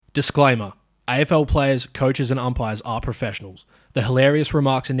Disclaimer. AFL players, coaches and umpires are professionals. The hilarious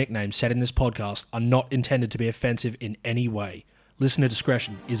remarks and nicknames said in this podcast are not intended to be offensive in any way. Listener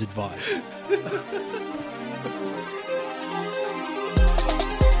discretion is advised.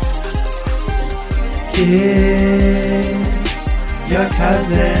 Kiss your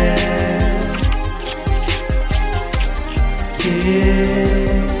cousin.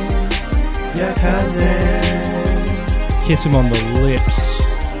 Kiss your cousin. Kiss him on the lips.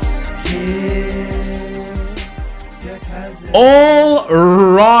 Kiss your cousin. All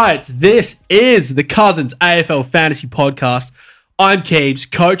right, this is the Cousins AFL Fantasy Podcast. I'm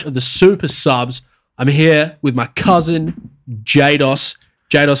Keebs, coach of the Super Subs. I'm here with my cousin, Jados.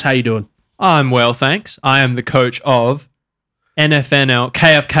 Jados, how you doing? I'm well, thanks. I am the coach of NFNL,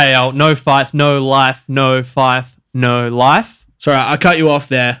 KFKL, no fight, no life, no fife, no life. Sorry, I cut you off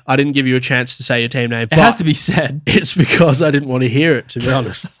there. I didn't give you a chance to say your team name. It has to be said. It's because I didn't want to hear it, to be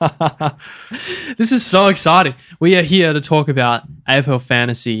honest. This is so exciting. We are here to talk about AFL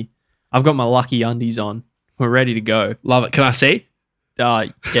fantasy. I've got my lucky undies on. We're ready to go. Love it. Can I see?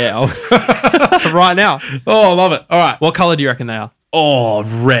 Yeah, right now. Oh, I love it. All right. What color do you reckon they are? Oh,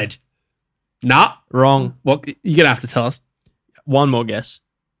 red. Nah. Wrong. What? You're going to have to tell us. One more guess.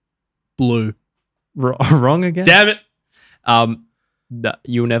 Blue. Wrong again? Damn it.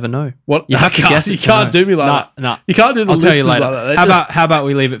 You'll never know. What? You have to guess it. You can't do me like that. No. You can't do the I'll tell you later. Like that. How about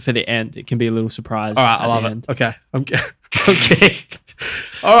we leave it for the end? It can be a little surprise. All right, I love it. Okay. Okay.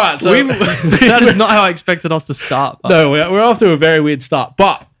 All right. So that is not how I expected us to start. But. No, we're off to a very weird start.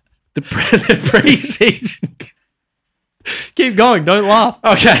 But the preseason. Keep going. Don't laugh.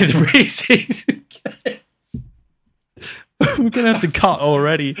 Okay, the preseason games. We're gonna have to cut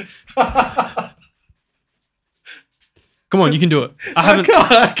already. Come on, you can do it. I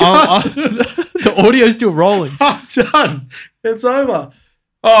can't. The audio's still rolling. I'm done. It's over.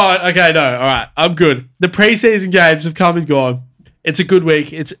 Oh, okay, no. All right, I'm good. The preseason games have come and gone. It's a good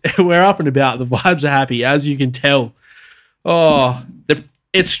week. We're up and about. The vibes are happy, as you can tell. Oh,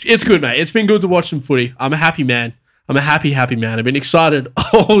 it's good, mate. It's been good to watch some footy. I'm a happy man. I'm a happy man. I've been excited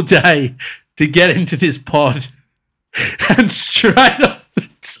all day to get into this pod. And straight off the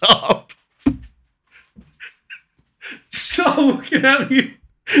top, stop looking at me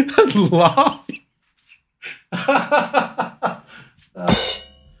and laughing.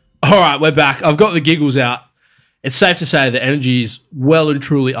 All right, we're back. I've got the giggles out. It's safe to say the energy is well and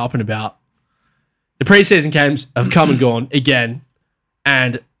truly up and about. The preseason games have come and gone again.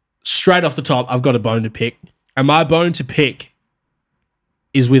 And straight off the top, I've got a bone to pick. And my bone to pick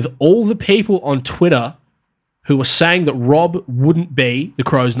is with all the people on Twitter who were saying that Rob wouldn't be the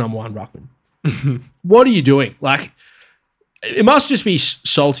Crows' number one ruckman. What are you doing? Like, it must just be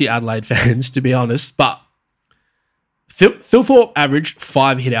salty Adelaide fans, to be honest. But Phil Thorpe averaged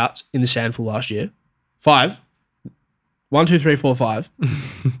 5 hitouts in the Sandful last year. 5. 1, 2, 3, 4, 5.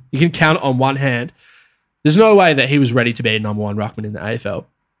 You can count it on one hand. There's no way that he was ready to be a number one ruckman in the AFL.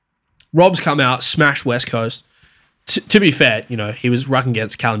 Rob's come out, smashed West Coast. To be fair, he was rucking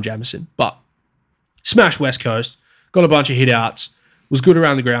against Callum Jamieson, but smashed West Coast, got a bunch of hitouts, was good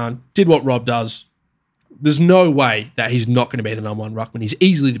around the ground, did what Rob does. There's no way that he's not going to be the number one ruckman. He's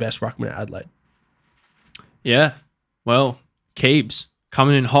easily the best ruckman at Adelaide. Yeah. Well, Keebs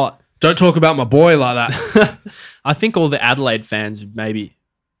coming in hot. Don't talk about my boy like that. I think all the Adelaide fans maybe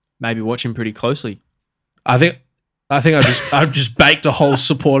watch him pretty closely. I think I've just baked a whole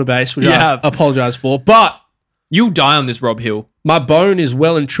supporter base, which I apologise for. But you'll die on this Rob Hill. My bone is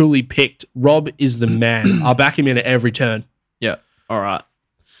well and truly picked. Rob is the man. I'll back him in at every turn. Yeah. All right.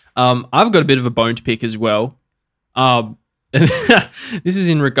 I've got a bit of a bone to pick as well. This is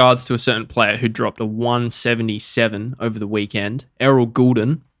in regards to a certain player who dropped a 177 over the weekend, Errol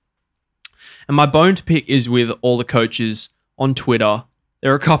Goulden. And my bone to pick is with all the coaches on Twitter.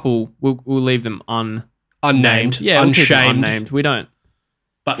 There are a couple. We'll leave them unnamed. Yeah, unshamed. Unnamed. We don't.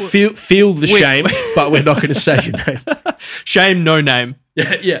 But feel the shame, but we're not going to say your name. Shame, no name.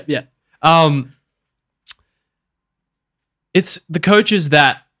 Yeah. It's the coaches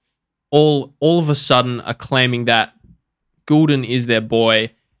that all of a sudden are claiming that Goulden is their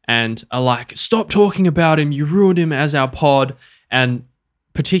boy and are like, stop talking about him. You ruined him as our pod, and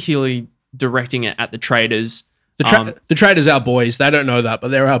particularly directing it at the traders. The traders are our boys. They don't know that, but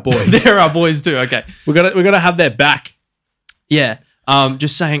they're our boys. They're our boys too. Okay, we're gonna have their back. Yeah.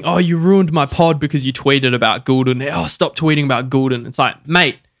 Just saying, oh, you ruined my pod because you tweeted about Goulden. Oh, stop tweeting about Goulden. It's like,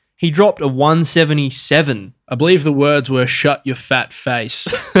 mate, he dropped a 177. I believe the words were "shut your fat face,"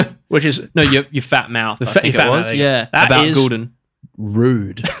 which is no, your fat mouth. I think your fat it was. mouth. Yeah, that about is Goulden.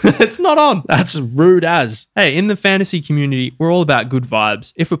 rude. It's not on. That's rude as. Hey, in the fantasy community, we're all about good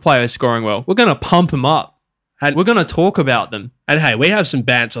vibes. If a player is scoring well, we're going to pump them up. And- We're going to talk about them. And hey, we have some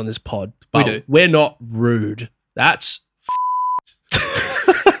bants on this pod. But We do. We're not rude. That's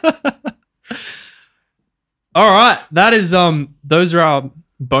All right. That is, those are our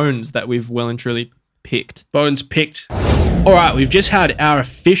bones that we've well and truly picked. bones picked. All right, we've just had our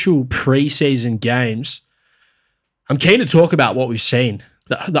official preseason games. I'm keen to talk about what we've seen.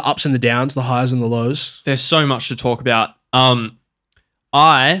 The ups and the downs, the highs and the lows. There's so much to talk about.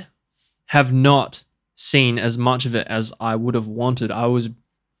 I have not seen as much of it as I would have wanted. I was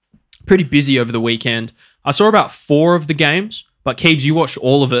pretty busy over the weekend. I saw about 4 of the games, but Keebs, you watched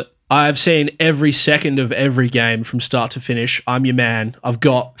all of it. I've seen every second of every game from start to finish. I'm your man. I've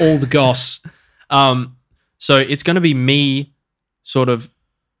got all the goss. So it's going to be me sort of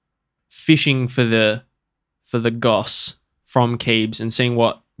fishing for the goss from Keebs and seeing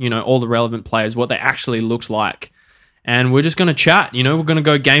what, all the relevant players, what they actually looked like. And we're just going to chat, we're going to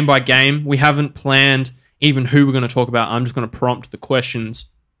go game by game. We haven't planned even who we're going to talk about. I'm just going to prompt the questions.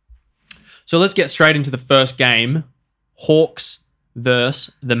 So let's get straight into the first game. Hawks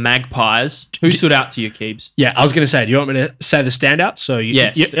versus the Magpies. Who stood out to you, Keebs? Yeah, I was going to say, do you want me to say the standouts? So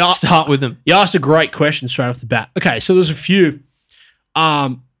Yes, start with them. You asked a great question straight off the bat. Okay, so there's a few.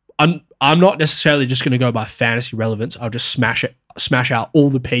 I'm not necessarily just going to go by fantasy relevance. I'll just smash out all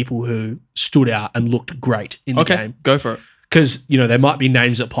the people who stood out and looked great in the game. Go for it. Because, there might be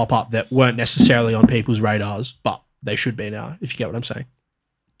names that pop up that weren't necessarily on people's radars, but they should be now, if you get what I'm saying.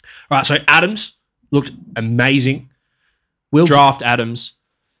 All right, so Adams looked amazing. Draft Adams,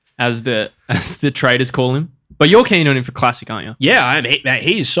 as the traders call him. But you're keen on him for classic, aren't you? Yeah, I am.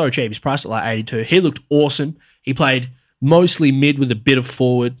 He is so cheap. He's priced at like 82. He looked awesome. He played mostly mid with a bit of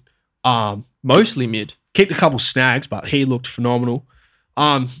forward. Mostly mid. Kicked a couple snags, but he looked phenomenal.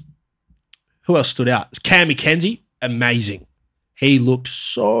 Who else stood out? Cam McKenzie, amazing. He looked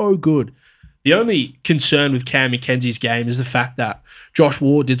so good. The only concern with Cam McKenzie's game is the fact that Josh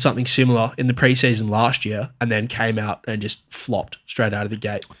Ward did something similar in the preseason last year and then came out and just flopped straight out of the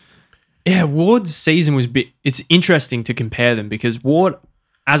gate. Yeah, Ward's season was it's interesting to compare them because Ward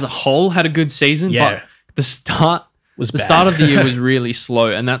as a whole had a good season, but the start of the year was really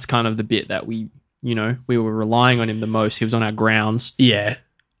slow, and that's kind of the bit that we were relying on him the most. He was on our grounds. Yeah.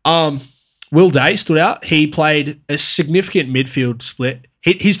 Will Day stood out. He played a significant midfield split.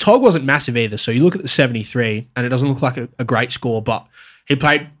 His tog wasn't massive either, so you look at the 73 and it doesn't look like a great score, but he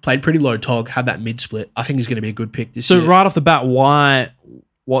played pretty low tog, had that mid split. I think he's going to be a good pick this year. So right off the bat,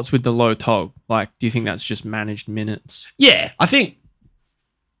 what's with the low tog? Like, do you think that's just managed minutes? Yeah, I think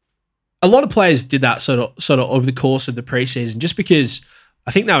a lot of players did that sort of over the course of the preseason, just because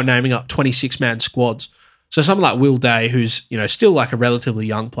I think they were naming up 26-man squads. So someone like Will Day, who's still like a relatively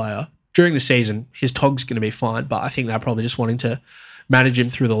young player, during the season his tog's going to be fine, but I think they're probably just wanting to manage him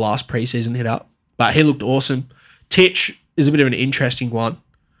through the last preseason hit up. But he looked awesome. Titch is a bit of an interesting one.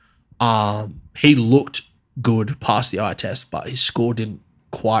 He looked good past the eye test, but his score didn't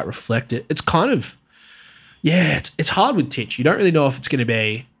quite reflect it. It's kind of, it's hard with Titch. You don't really know if it's going to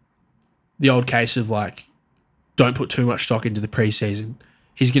be the old case of like, don't put too much stock into the preseason,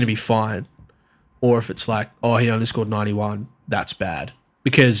 he's going to be fine. Or if it's like, oh, he only scored 91, that's bad.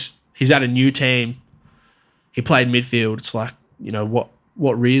 Because he's at a new team, he played midfield. It's like,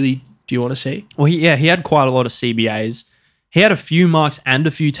 what really do you want to see? Well, he had quite a lot of CBAs. He had a few marks and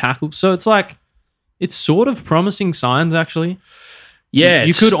a few tackles. So it's like, it's sort of promising signs, actually. Yeah.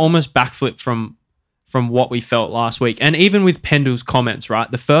 You could almost backflip from what we felt last week. And even with Pendle's comments, right?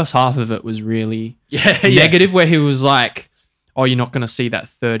 The first half of it was really negative, where he was like, oh, you're not going to see that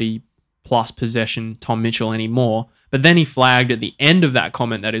 30-plus possession Tom Mitchell anymore. But then he flagged at the end of that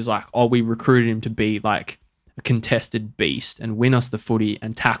comment that is like, oh, we recruited him to be like a contested beast and win us the footy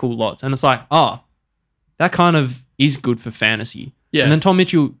and tackle lots. And it's like, oh, that kind of is good for fantasy. Yeah. And then Tom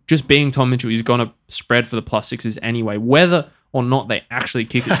Mitchell, just being Tom Mitchell, he's going to spread for the +6s anyway. Whether or not they actually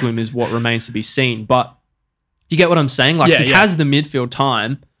kick it to him is what remains to be seen. But do you get what I'm saying? Like, he has the midfield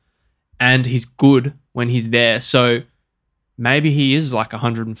time and he's good when he's there. So maybe he is like a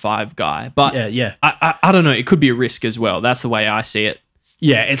 105 guy. But I don't know. It could be a risk as well. That's the way I see it.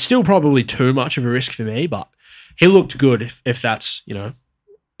 Yeah, it's still probably too much of a risk for me, but he looked good if that's,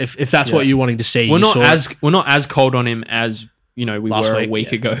 if that's what you're wanting to see. We're not as cold on him as, we were a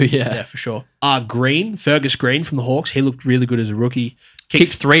week ago. Yeah, for sure. Fergus Green from the Hawks, he looked really good as a rookie.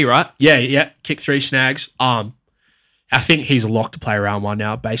 Kicked 3, right? Yeah. Kicked 3 snags. I think he's a lock to play round 1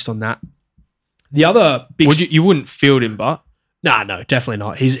 now based on that. The other big... You wouldn't field him, but... No, definitely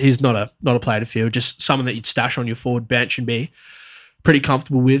not. He's not a player to field, just someone that you'd stash on your forward bench and be pretty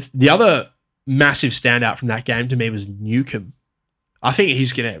comfortable with. The other massive standout from that game to me was Newcomb. I think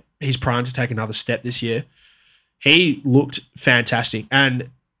he's primed to take another step this year. He looked fantastic, and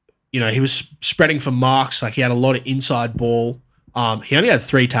he was spreading for marks. Like, he had a lot of inside ball. He only had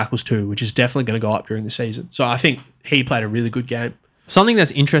 3 tackles too, which is definitely going to go up during the season. So I think he played a really good game. Something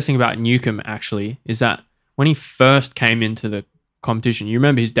that's interesting about Newcomb actually is that when he first came into the competition, you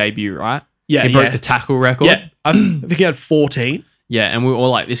remember his debut, right? Yeah, he broke the tackle record. Yeah, I think he had 14. Yeah, and we were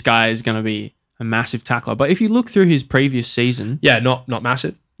all like, this guy is going to be a massive tackler. But if you look through his previous season, yeah, not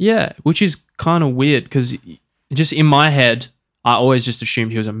massive. Yeah, which is kind of weird because just in my head, I always just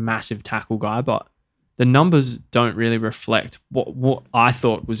assumed he was a massive tackle guy, but the numbers don't really reflect what I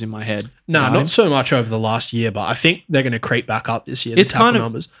thought was in my head. No, not so much over the last year, but I think they're going to creep back up this year. It's kind of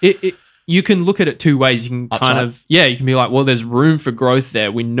numbers. You can look at it 2 ways. You can kind of you can be like, well, there's room for growth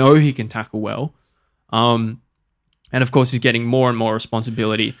there. We know he can tackle well, and of course he's getting more and more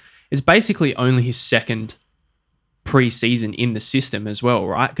responsibility. It's basically only his second preseason in the system as well,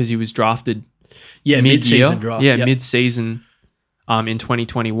 right? Because he was drafted mid-season draft. Mid-season in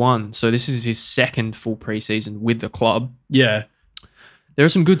 2021. So this is his second full preseason with the club. Yeah. There are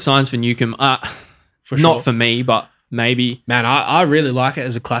some good signs for Newcomb. Not for me, but maybe. Man, I really like it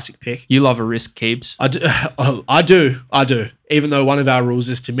as a classic pick. You love a risk, Keebs. I do. Even though one of our rules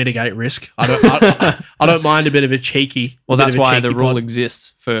is to mitigate risk, I don't mind a bit of a cheeky. Well, that's why the rule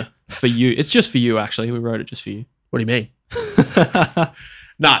exists for you. It's just for you, actually. We wrote it just for you. What do you mean?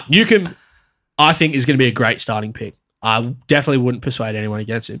 Newcomb, I think, is going to be a great starting pick. I definitely wouldn't persuade anyone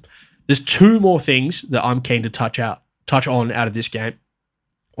against him. There's 2 more things that I'm keen to touch on out of this game.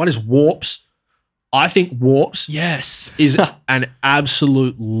 One is Warps. I think Warps is an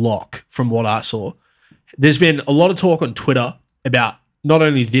absolute lock from what I saw. There's been a lot of talk on Twitter about not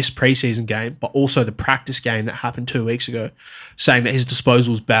only this preseason game, but also the practice game that happened 2 weeks ago, saying that his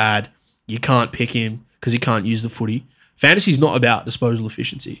disposal's bad. You can't pick him because he can't use the footy. Fantasy's not about disposal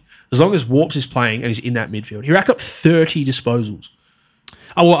efficiency. As long as Warps is playing and he's in that midfield. He racked up 30 disposals.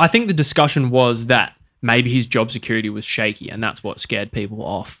 Oh, well, I think the discussion was that maybe his job security was shaky and that's what scared people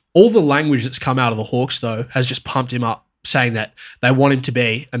off. All the language that's come out of the Hawks, though, has just pumped him up, saying that they want him to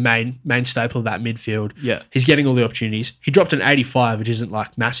be a main staple of that midfield. Yeah. He's getting all the opportunities. He dropped an 85, which isn't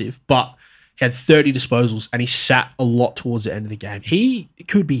like massive, but he had 30 disposals and he sat a lot towards the end of the game. He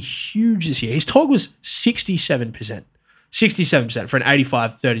could be huge this year. His tog was 67%. 67% for an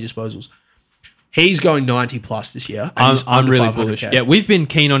 85, 30 disposals. He's going 90 plus this year. I'm really bullish. Yeah, we've been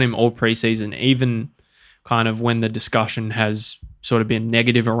keen on him all preseason, even kind of when the discussion has sort of been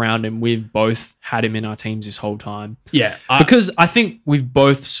negative around him. We've both had him in our teams this whole time. Yeah. Because I think we've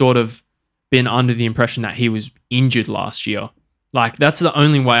both sort of been under the impression that he was injured last year. Like, that's the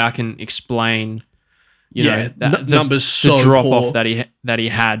only way I can explain, the numbers so the drop poor. off that he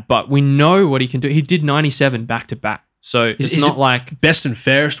had. But we know what he can do. He did 97 back to back. So it's not like best and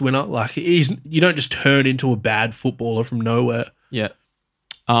fairest winner. Like, you don't just turn into a bad footballer from nowhere. Yeah.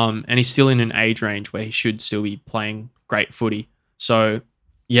 And he's still in an age range where he should still be playing great footy. So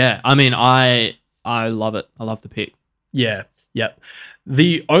yeah, I mean, I love it. I love the pick. Yeah. Yep.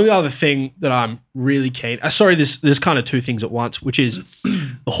 The only other thing that I'm really keen, there's kind of 2 things at once, which is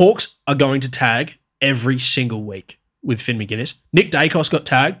the Hawks are going to tag every single week with Finn McGuinness. Nick Dacos got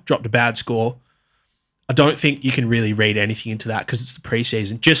tagged, dropped a bad score. I don't think you can really read anything into that because it's the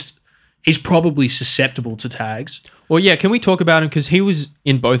preseason. Just, he's probably susceptible to tags. Well, yeah, can we talk about him? Because he was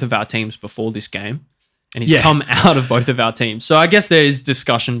in both of our teams before this game and he's come out of both of our teams. So I guess there is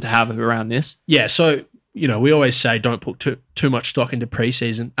discussion to have around this. Yeah, so, we always say don't put too much stock into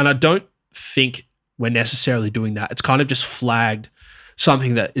preseason. And I don't think we're necessarily doing that. It's kind of just flagged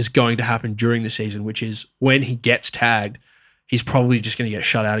something that is going to happen during the season, which is when he gets tagged, he's probably just going to get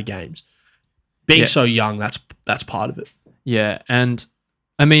shut out of games. Being so young, that's part of it. Yeah, and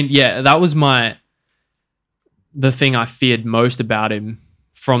I mean, that was the thing I feared most about him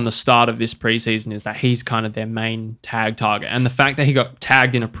from the start of this preseason is that he's kind of their main tag target. And the fact that he got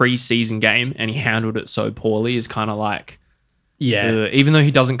tagged in a preseason game and he handled it so poorly is kind of like, even though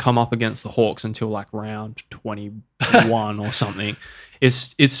he doesn't come up against the Hawks until like round 21 or something,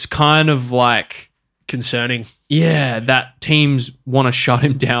 it's kind of like concerning. Yeah, that teams want to shut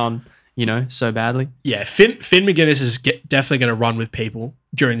him down, so badly. Yeah, Finn McGuinness is definitely going to run with people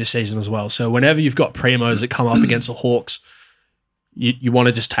during the season as well. So whenever you've got primos that come up against the Hawks, you want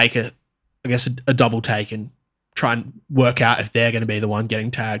to just take a double take and try and work out if they're going to be the one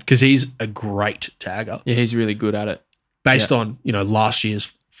getting tagged because he's a great tagger. Yeah, he's really good at it. Based on, last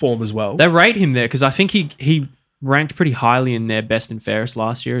year's form as well. They rate him there because I think he ranked pretty highly in their best and fairest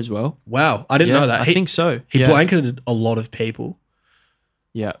last year as well. Wow, I didn't know that. I think so. He blanketed a lot of people.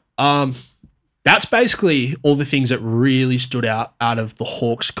 Yeah. That's basically all the things that really stood out of the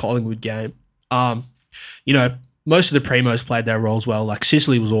Hawks Collingwood game. Most of the primos played their roles well. Like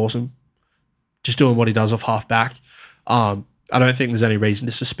Sicily was awesome, just doing what he does off halfback. I don't think there's any reason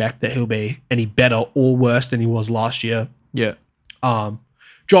to suspect that he'll be any better or worse than he was last year. Yeah.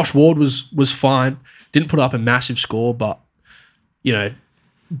 Josh Ward was fine. Didn't put up a massive score, but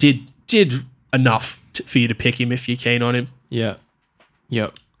did enough for you to pick him if you're keen on him. Yeah.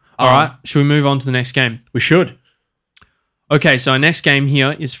 Yep. All right. Should we move on to the next game? We should. Okay, so our next game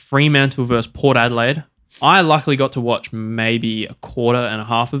here is Fremantle versus Port Adelaide. I luckily got to watch maybe a quarter and a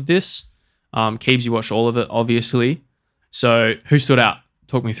half of this. Keebs, you watched all of it, obviously. So who stood out?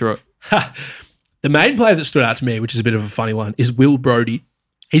 Talk me through it. The main player that stood out to me, which is a bit of a funny one, is Will Brodie.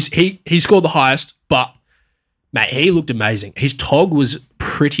 He scored the highest, but mate, he looked amazing. His tog was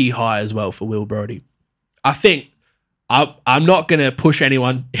pretty high as well for Will Brodie. I think I'm not going to push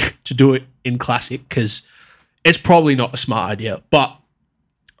anyone to do it in Classic because it's probably not a smart idea, but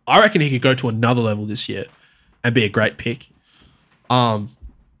I reckon he could go to another level this year and be a great pick.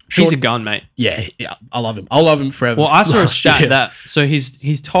 He's a gun, mate. Yeah, I love him. I'll love him forever. Well, I saw a stat that so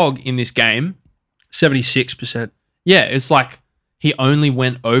his tog in this game 76%. Yeah, it's like he only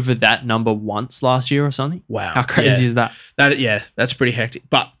went over that number once last year or something. Wow. How crazy is that? That's pretty hectic.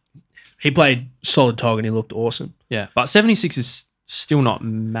 But he played solid tog and he looked awesome. Yeah, but 76 is still not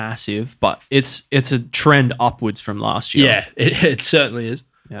massive, but it's a trend upwards from last year. Yeah, it certainly is.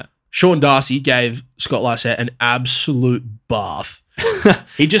 Yeah. Sean Darcy gave Scott Lysette an absolute bath.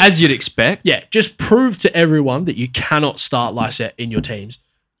 He just, as you'd expect. Yeah, just proved to everyone that you cannot start Lysette in your teams.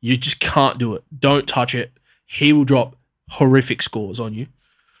 You just can't do it. Don't touch it. He will drop horrific scores on you.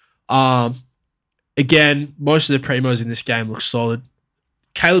 Again, most of the primos in this game look solid.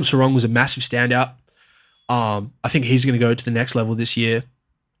 Caleb Sarong was a massive standout. I think he's going to go to the next level this year.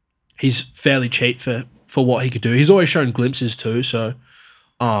 He's fairly cheap for what he could do. He's always shown glimpses too, so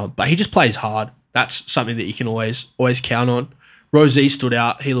but he just plays hard. That's something that you can always count on. Rosie stood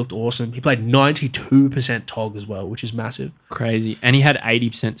out. He looked awesome. He played 92% tog as well, which is massive. Crazy. And he had 80%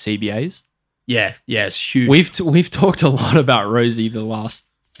 CBAs. Yeah, it's huge. We've talked a lot about Rosie the last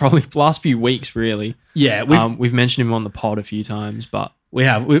few weeks, really. Yeah, we've mentioned him on the pod a few times, but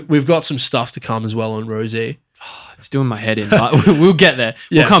we've got some stuff to come as well on Rosie. It's doing my head in, but we'll get there.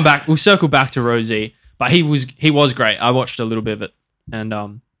 Yeah. We'll come back. We'll circle back to Rosie, but he was great. I watched a little bit of it,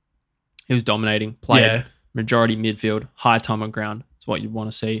 and he was dominating. Played majority midfield, high time on ground. It's what you'd want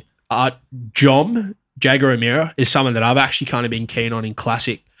to see. Jago O'Meara is someone that I've actually kind of been keen on in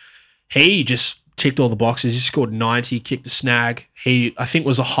Classic. He just ticked all the boxes. He scored 90, kicked a snag. He, I think,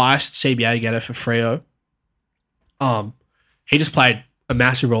 was the highest CBA getter for Freo. He just played a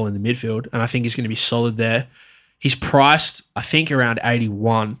massive role in the midfield, and I think he's going to be solid there. He's priced, I think, around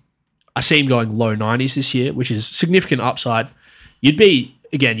 81. I see him going low 90s this year, which is significant upside. You'd be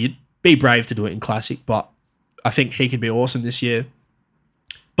brave to do it in Classic, but I think he could be awesome this year.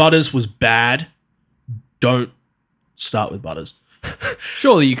 Butters was bad. Don't start with Butters.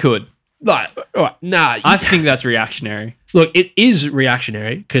 Surely you could. Like, all right, nah. I think that's reactionary. Look, it is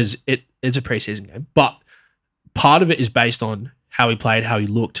reactionary because it's a preseason game, but part of it is based on how he played, how he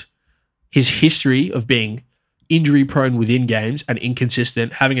looked, his history of being injury prone within games and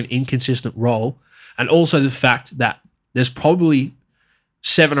inconsistent, having an inconsistent role, and also the fact that there's probably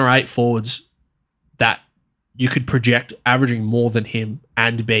 7 or 8 forwards that you could project averaging more than him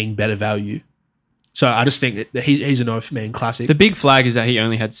and being better value. So I just think that he's a no for me in Classic. The big flag is that he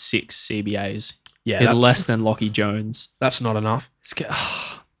only had 6 CBAs. Yeah, he's less than Lockie Jones. That's not enough. It's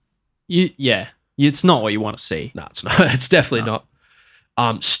not what you want to see. No, it's not. It's definitely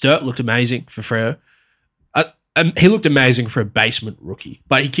not. Sturt looked amazing for Freo. He looked amazing for a basement rookie,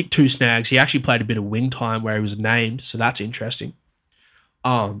 but he kicked 2 snags. He actually played a bit of wing time where he was named, so that's interesting.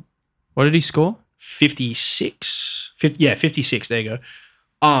 What did he score? 56. 56. There you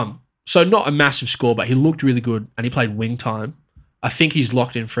go. So not a massive score, but he looked really good and he played wing time. I think he's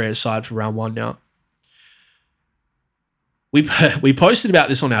locked in Freya's side for round 1 now. We posted about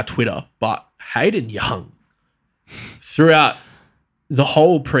this on our Twitter, but Hayden Young, throughout the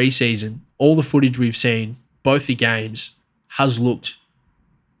whole preseason, all the footage we've seen, both the games, has looked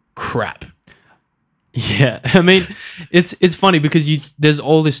crap. Yeah, I mean, it's funny because there's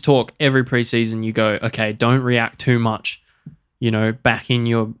all this talk every preseason. You go, okay, don't react too much. Back in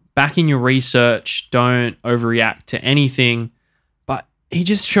your research. Don't overreact to anything. But he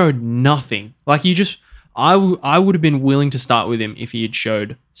just showed nothing. Like I would have been willing to start with him if he had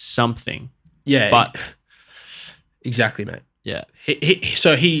showed something. Yeah, but exactly, mate. Yeah,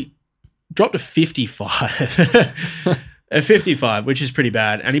 So he dropped a 55. At 55, which is pretty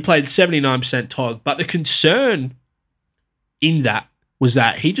bad. And he played 79% TOG. But the concern in that was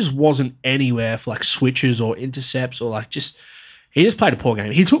that he just wasn't anywhere for like switches or intercepts or like just, he just played a poor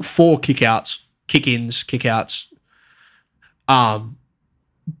game. He took 4 kickouts, kick-ins, kickouts,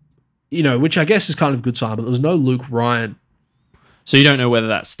 which I guess is kind of a good sign, but there was no Luke Ryan. So you don't know whether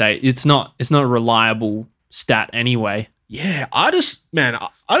that it's not a reliable stat anyway. Yeah, I just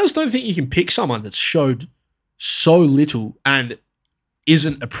don't think you can pick someone that's showed so little and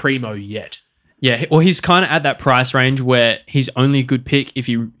isn't a primo yet. Yeah, well, he's kind of at that price range where he's only a good pick if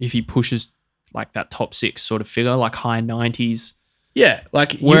he pushes like that top 6 sort of figure, like high 90s. Yeah,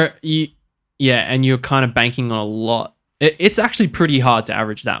 like and you're kind of banking on a lot. It's actually pretty hard to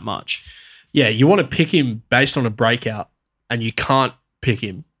average that much. Yeah, you want to pick him based on a breakout, and you can't pick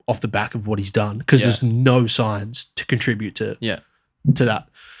him off the back of what he's done because there's no signs to contribute to that.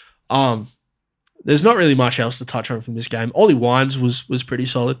 There's not really much else to touch on from this game. Ollie Wines was pretty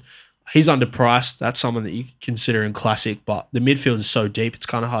solid. He's underpriced. That's someone that you could consider in classic, but the midfield is so deep, it's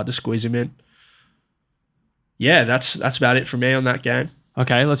kind of hard to squeeze him in. Yeah, that's about it for me on that game.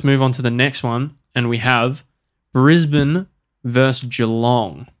 Okay, let's move on to the next one, and we have Brisbane versus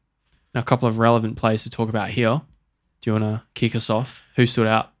Geelong. Now, a couple of relevant plays to talk about here. Do you want to kick us off? Who stood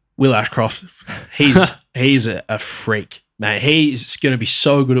out? Will Ashcroft. He's a freak, man. He's going to be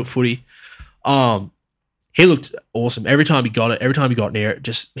so good at footy. He looked awesome. Every time he got it, every time he got near it,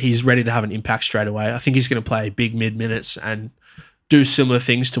 just he's ready to have an impact straight away. I think he's going to play big mid-minutes and do similar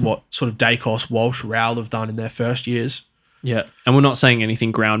things to what sort of Dacos, Walsh, Rowell have done in their first years. Yeah, and we're not saying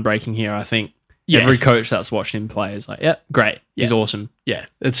anything groundbreaking here. I think every coach that's watched him play is like, yeah, great. He's awesome. Yeah,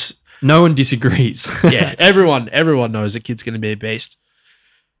 it's... No one disagrees. Yeah, everyone knows the kid's going to be a beast.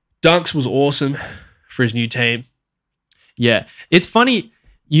 Dunks was awesome for his new team. Yeah, it's funny.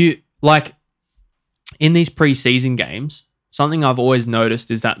 You like in these preseason games, something I've always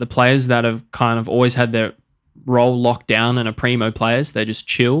noticed is that the players that have kind of always had their role locked down and are primo players, they just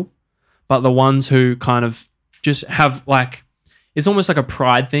chill. But the ones who kind of just have like, it's almost like a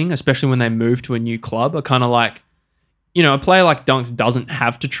pride thing, especially when they move to a new club, are kind of like, a player like Dunks doesn't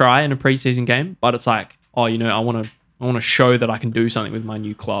have to try in a preseason game, but it's like, I want to show that I can do something with my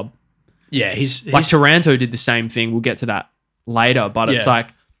new club. Yeah, he's like Taranto did the same thing. We'll get to that later, but it's like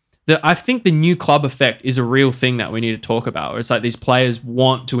I think the new club effect is a real thing that we need to talk about. It's like these players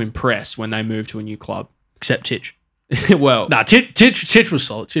want to impress when they move to a new club. Except Titch. Well, Titch was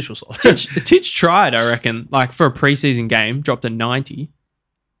solid. Titch tried, I reckon, like for a preseason game, dropped a 90.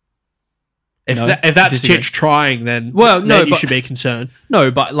 If that's Titch trying, then you should be concerned.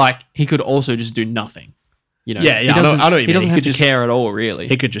 No, but like he could also just do nothing. I know what you mean. He doesn't have to care at all, really.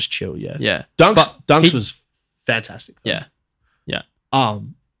 He could just chill. Yeah. Dunks was fantastic. Though. Yeah.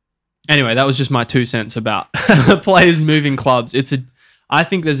 Anyway, that was just my 2 cents about players moving clubs. I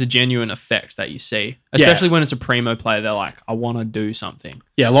think there's a genuine effect that you see, especially when it's a primo player. They're like, I want to do something.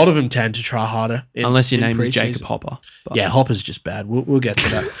 Yeah, a lot of them tend to try harder. Unless your name is Jacob Hopper. But. Yeah, Hopper's just bad. We'll get to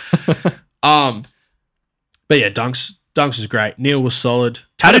that. But yeah, Dunks is great. Neil was solid.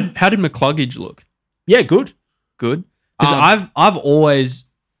 How did McCluggage look? Yeah, good. Because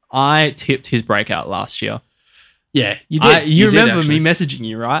I tipped his breakout last year. Yeah, you did. You remember me messaging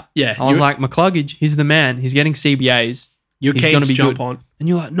you, right? Yeah. I was like, McCluggage, he's the man. He's getting CBAs. He's going to be jump on. And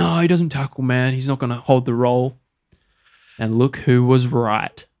you're like, no, he doesn't tackle, man. He's not going to hold the role. And look who was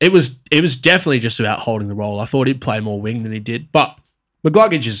right. It was definitely just about holding the role. I thought he'd play more wing than he did. But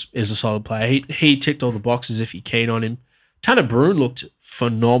McCluggage is a solid player. He ticked all the boxes if you're keen on him. Tanner Bruin looked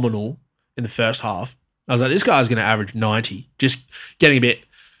phenomenal in the first half. I was like, this guy's going to average 90. Just getting a bit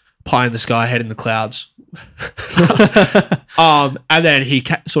pie in the sky, head in the clouds. And then he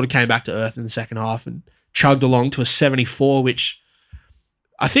sort of came back to earth in the second half and chugged along to a 74, which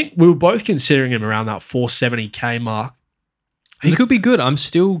I think we were both considering him around that 470k mark. He could be good. I'm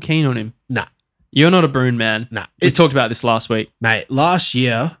still keen on him. Nah. You're not a Bruin man. Nah. We talked about this last week. Mate, last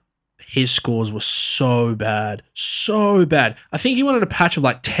year, his scores were so bad. So bad. I think he went on a patch of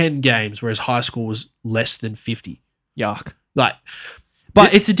like 10 games where his high score was less than 50. Yuck.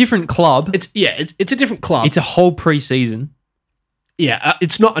 But it's a different club. It's a different club. It's a whole preseason. Yeah,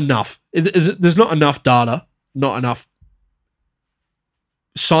 it's not enough. There's not enough data, not enough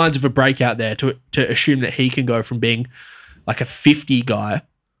signs of a breakout there to assume that he can go from being like a 50 guy,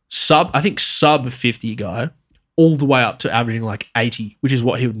 sub 50 guy, all the way up to averaging like 80, which is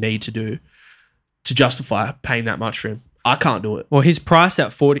what he would need to do to justify paying that much for him. I can't do it. Well, he's priced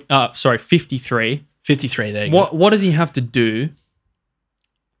at 53. 53, there you go. What does he have to do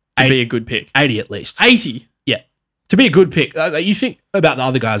to be a good pick? 80 at least. 80? Yeah. To be a good pick. You think about the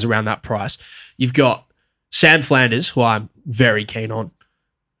other guys around that price. You've got Sam Flanders, who I'm very keen on,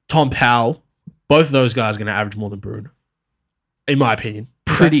 Tom Powell, both of those guys are going to average more than Bruin, in my opinion,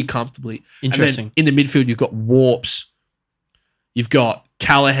 pretty comfortably. Interesting. And then in the midfield, you've got Warps, you've got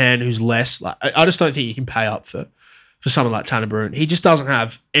Callahan, who's less. Like, I just don't think you can pay up for someone like Tanner Bruin. He just doesn't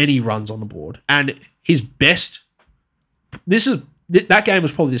have any runs on the board, and his best. That game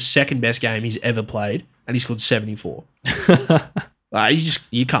was probably the second best game he's ever played, and he scored 74.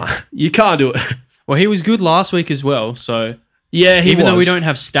 You can't do it. Well, he was good last week as well. So Yeah, even though we don't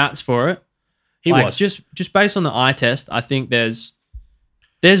have stats for it, he was just based on the eye test. I think there's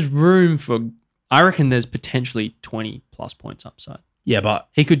room for. I reckon there's potentially 20 plus points upside. Yeah, but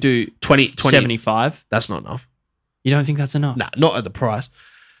He could do 20 75. That's not enough. You don't think that's enough? Nah, not at the price.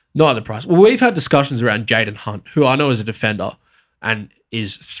 Not at the price. Well, we've had discussions around Jaden Hunt, who I know is a defender and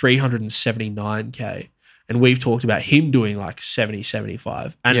is 379k. And we've talked about him doing like 70,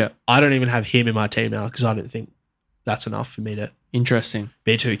 75. And Yeah. I don't even have him in my team now because I don't think that's enough for me to Interesting.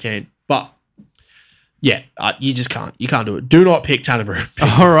 be too keen. But yeah, you just can't. You can't do it. Do not pick Tanner Bruin.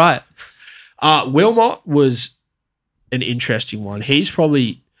 All right. Wilmot was an interesting one. He's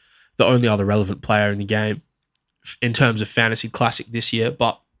probably the only other relevant player in the game in terms of fantasy classic this year,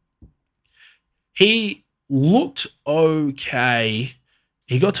 but he looked okay.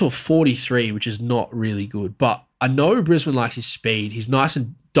 He got to a 43, which is not really good, but I know Brisbane likes his speed. He's nice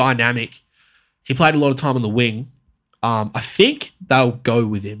and dynamic. He played a lot of time on the wing. I think they'll go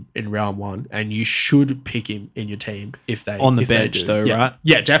with him in round one, and you should pick him in your team if they On the if they bench do. though, Yeah. right?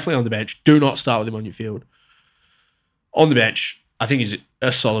 Yeah, definitely on the bench. Do not start with him on your field. On the bench, I think he's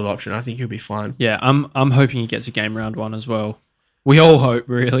a solid option. I think he'll be fine. Yeah, I'm hoping he gets a game round one as well. We all hope,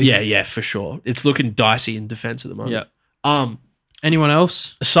 really. Yeah, for sure. It's looking dicey in defense at the moment. Yeah. Anyone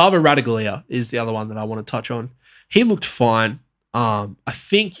else? Sava Radaglia is the other one that I want to touch on. He looked fine. I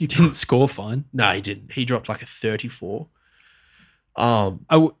think you Didn't score fine. No, he didn't. He dropped like a 34.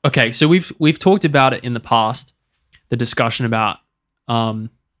 Okay, so we've talked about it in the past. The discussion about the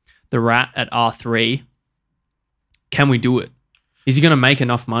rat at R3. Can we do it? Is he going to make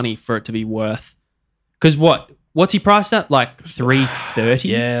enough money for it to be worth? Because what's he priced at? Like 330.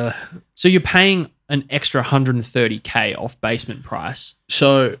 Yeah. So you're paying an extra 130k off basement price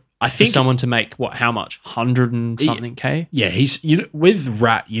So I for think someone to make how much? 100 and something k. yeah, he's with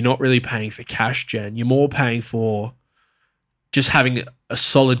Rat, you're not really paying for cash gen. You're more paying for just having a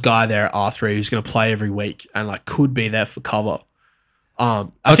solid guy there at R3 who's going to play every week and like could be there for cover.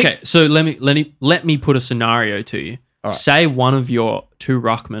 So let me put a scenario to you. All right. Say one of your two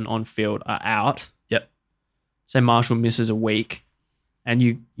ruckmen on field are out. Yep. Say Marshall misses a week, and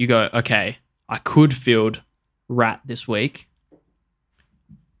you go, okay, I could field Rat this week.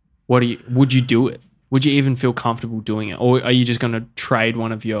 Would you do it? Would you even feel comfortable doing it, or are you just going to trade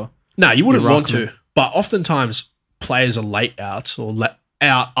one of your? No, you wouldn't your want ruckman? to. But oftentimes players are late outs or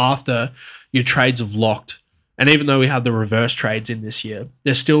out after your trades have locked. And even though we have the reverse trades in this year,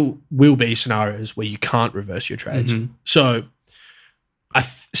 there still will be scenarios where you can't reverse your trades. Mhm. So I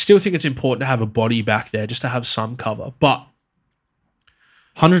still think it's important to have a body back there just to have some cover. But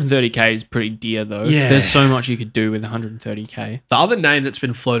 130k is pretty dear though. Yeah. There's so much you could do with 130k. the other name that's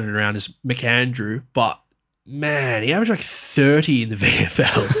been floated around is McAndrew. But man, he averaged like 30 in the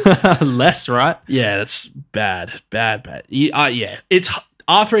VFL. Less, right? Yeah, that's bad. Yeah, it's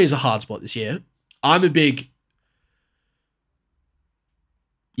R3 is a hard spot this year. I'm a big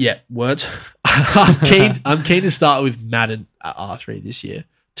words. I'm keen to start with Madden at R3 this year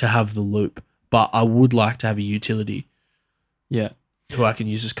to have the loop, but I would like to have a utility Yeah. who I can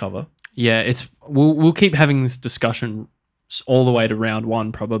use as cover. Yeah, we'll keep having this discussion all the way to round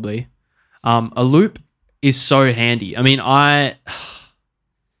one probably. A loop is so handy. I mean,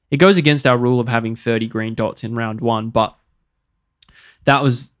 it goes against our rule of having 30 green dots in round one, but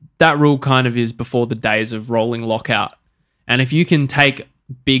that rule kind of is before the days of rolling lockout. And if you can take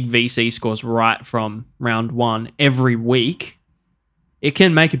big VC scores right from round one every week, it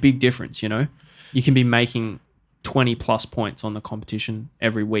can make a big difference, you know? You can be making 20 plus points on the competition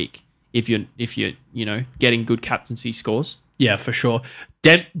every week if you're getting good captaincy scores. Yeah, for sure.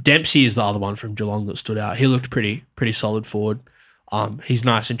 Dempsey is the other one from Geelong that stood out. He looked pretty solid forward. He's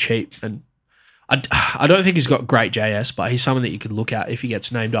nice and cheap, and I don't think he's got great JS, but he's someone that you could look at if he gets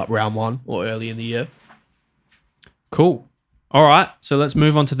named up round one or early in the year. Cool. All right, so let's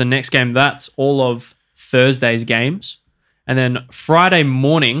move on to the next game. That's all of Thursday's games. And then Friday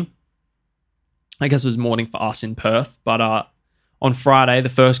morning, I guess it was morning for us in Perth, but on Friday, the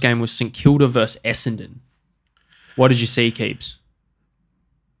first game was St Kilda versus Essendon. What did you see, Keeps?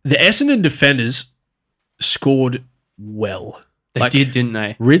 The Essendon defenders scored well. They did, didn't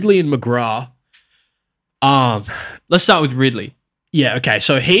they? Ridley and McGrath Let's start with Ridley. Yeah, okay.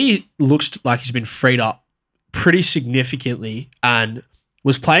 So he looks like he's been freed up pretty significantly and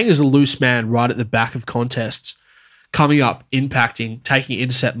was playing as a loose man right at the back of contests, coming up, impacting, taking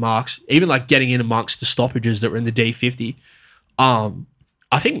intercept marks, even like getting in amongst the stoppages that were in the D50.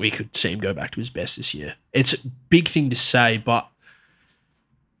 I think we could see him go back to his best this year. It's a big thing to say, but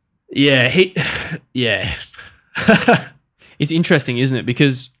yeah, It's interesting, isn't it?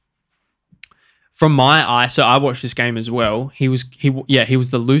 Because from my eye, so I watched this game as well. He was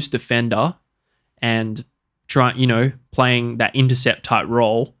the loose defender and playing that intercept type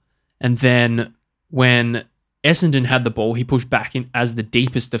role. And then when Essendon had the ball, he pushed back in as the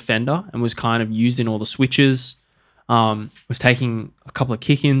deepest defender and was kind of used in all the switches. Was taking a couple of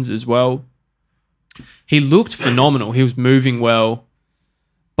kick-ins as well. He looked phenomenal. He was moving well.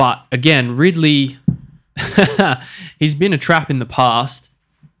 But again, Ridley, he's been a trap in the past.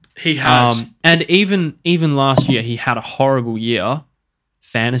 he has. And even last year, he had a horrible year,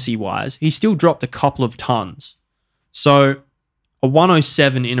 fantasy-wise. He still dropped a couple of tons. So a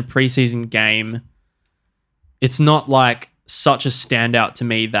 107 in a preseason game, it's not like such a standout to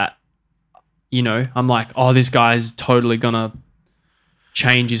me that, I'm like, oh, this guy's totally going to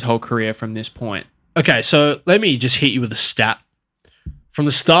change his whole career from this point. Okay, so let me just hit you with a stat. From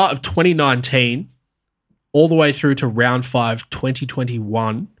the start of 2019 all the way through to round 5,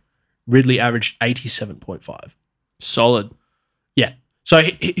 2021, Ridley averaged 87.5. Solid. Yeah. So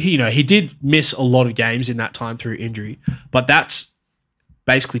he did miss a lot of games in that time through injury, but that's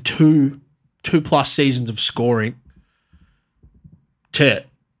basically two plus seasons of scoring to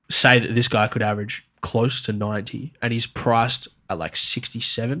say that this guy could average close to 90, and he's priced at like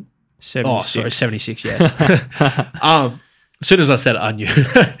 67. 76. Oh, sorry, 76, yeah. As soon as I said it, I knew.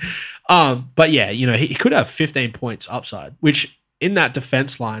 But yeah, he could have 15 points upside, which in that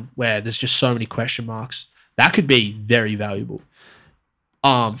defense line where there's just so many question marks, that could be very valuable.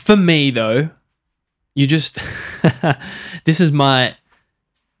 For me, though, you just this is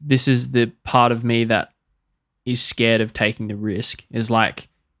the part of me that is scared of taking the risk. Is like,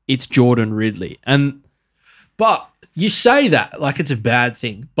 it's Jordan Ridley, But you say that like it's a bad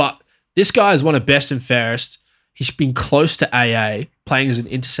thing, but this guy is one of best and fairest. He's been close to AA, playing as an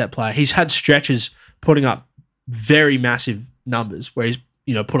intercept player. He's had stretches putting up very massive numbers where he's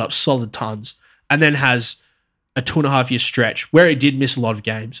put up solid tons, and then has a 2.5 year stretch where he did miss a lot of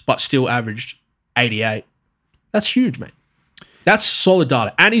games, but still averaged 88. That's huge, mate. That's solid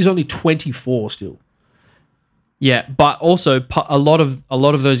data, and he's only 24 still. Yeah, but also a lot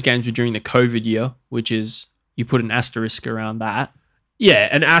of those games were during the COVID year, which is, you put an asterisk around that. Yeah,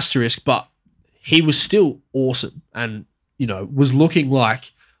 an asterisk, but he was still awesome and, was looking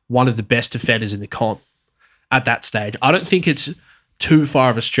like one of the best defenders in the comp at that stage. I don't think it's too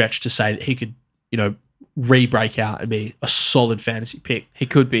far of a stretch to say that he could, re-break out and be a solid fantasy pick. He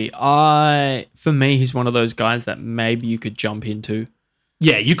could be. For me, he's one of those guys that maybe you could jump into.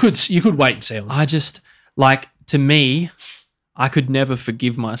 Yeah, you could wait and see him. I just, to me, I could never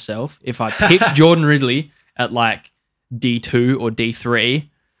forgive myself if I picked Jordan Ridley at like D2 or D3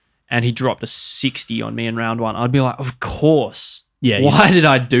 and he dropped a 60 on me in round 1. I'd be like, of course. Yeah. Why did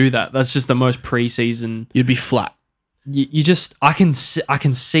I do that? That's just the most preseason. You'd be flat. You just, I can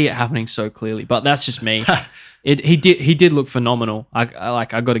see it happening so clearly, but that's just me. He did look phenomenal. I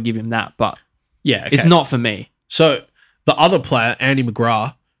got to give him that, but yeah, okay. It's not for me. So the other player, Andy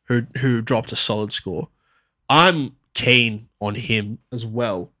McGrath, who dropped a solid score, I'm keen on him as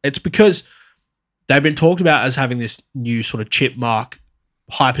well. It's because they've been talked about as having this new sort of chip mark,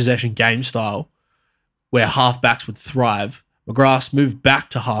 high possession game style where halfbacks would thrive. McGrath's moved back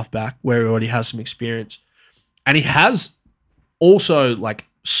to halfback where he already has some experience. And he has also like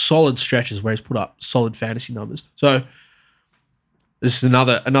solid stretches where he's put up solid fantasy numbers. So this is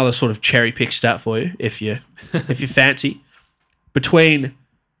another sort of cherry pick stat for you if you fancy. Between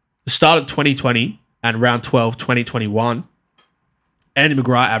the start of 2020 and round 12, 2021, Andy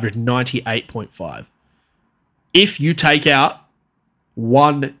McGrath averaged 98.5. If you take out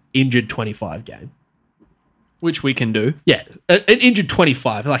one injured 25 game. Which we can do. Yeah, an injured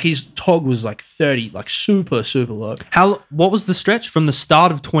 25. Like his TOG was like 30, like super, super low. What was the stretch from the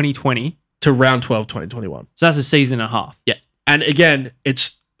start of 2020 to round 12, 2021? So that's a season and a half. Yeah. And again,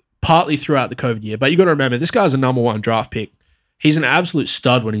 it's partly throughout the COVID year, but you got to remember, this guy's a number 1 draft pick. He's an absolute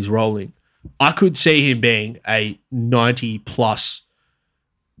stud when he's rolling. I could see him being a 90 plus,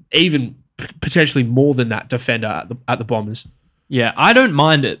 even potentially more than that defender at the Bombers. Yeah, I don't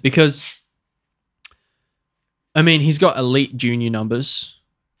mind it because, I mean, he's got elite junior numbers.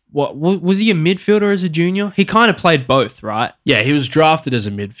 What was he a midfielder as a junior? He kind of played both, right? Yeah, he was drafted as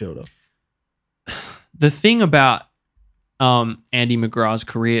a midfielder. The thing about Andy McGrath's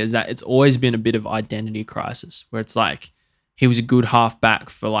career is that it's always been a bit of identity crisis, where it's like he was a good halfback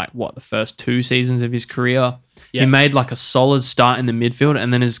for like the first 2 seasons of his career. Yeah. He made like a solid start in the midfield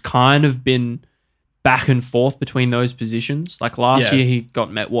and then has kind of been back and forth between those positions. Like last year he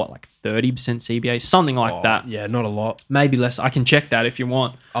got met 30% CBA, something like that. Yeah, not a lot. Maybe less. I can check that if you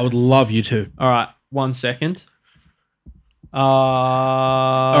want. I would love you to. All right, 1 second.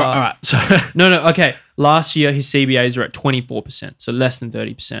 All right. So No. Okay. Last year his CBAs were at 24%, so less than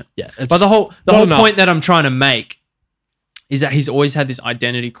 30%. yeah, But the whole enough. point that I'm trying to make is that he's always had this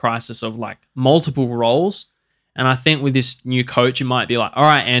identity crisis of like multiple roles. And I think with this new coach, it might be like, all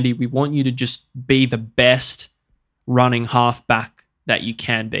right, Andy, we want you to just be the best running halfback that you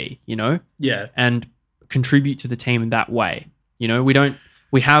can be, Yeah. and contribute to the team in that way. They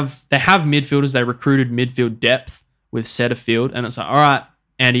have midfielders, they recruited midfield depth with Setterfield, and it's like, all right,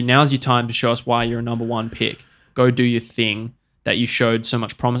 Andy, now's your time to show us why you're a number 1 pick. Go do your thing that you showed so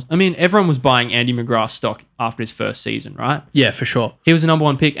much promise. I mean, everyone was buying Andy McGrath stock after his first season, right? Yeah, for sure. He was the number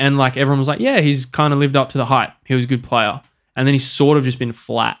 1 pick, and like everyone was like, yeah, he's kind of lived up to the hype. He was a good player. And then he's sort of just been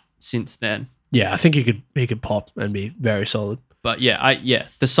flat since then. Yeah, I think he could pop and be very solid. But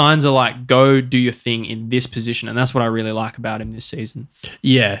the signs are like, go do your thing in this position, and that's what I really like about him this season.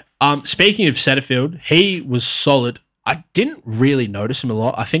 Yeah. Speaking of Setterfield, he was solid. I didn't really notice him a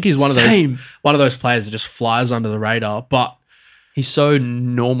lot. I think he's one of those players that just flies under the radar, but He's so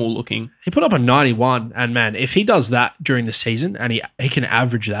normal looking. he put up a 91, and man, if he does that during the season and he can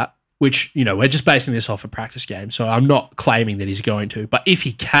average that, which, we're just basing this off a practice game, so I'm not claiming that he's going to, but if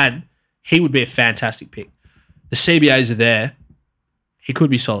he can, he would be a fantastic pick. The CBAs are there. He could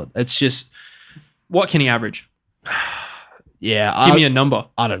be solid. It's just, What can he average? yeah. Give me a number.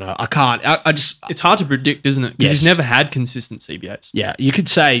 I don't know. I can't. I just, It's hard to predict, isn't it? Because Yes. he's never had consistent CBAs. yeah, you could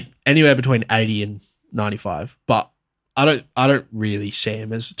say anywhere between 80 and 95, but I don't really see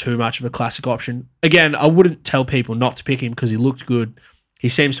him as too much of a classic option. Again, I wouldn't tell people not to pick him because he looked good. He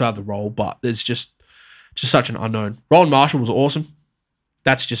seems to have the role, but it's just such an unknown. Roland Marshall was awesome.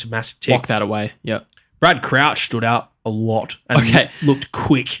 That's just a massive tick. Lock that away. Yep. Brad Crouch stood out a lot and Okay. looked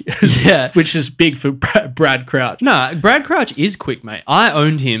quick, Yeah. which is big for Brad Crouch. No, Brad Crouch is quick, mate. I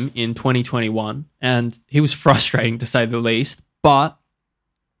owned him in 2021, and he was frustrating to say the least, but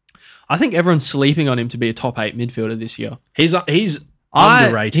I think everyone's sleeping on him to be a top 8 midfielder this year. He's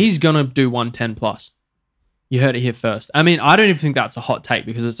underrated. He's going to do 110 plus. You heard it here first. I mean, I don't even think that's a hot take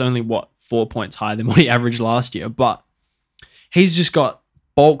because it's only, 4 points higher than what he averaged last year, but he's just got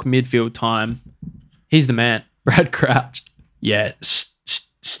bulk midfield time. He's the man, Brad Crouch. Yeah,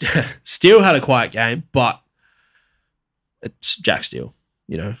 Steele had a quiet game, but it's Jack Steele.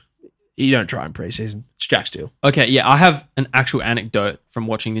 You don't try in preseason. It's Jack Steele. Okay, yeah, I have an actual anecdote from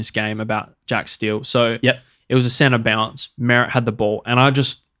watching this game about Jack Steele. So Yep. it was a center bounce. Merritt had the ball, and I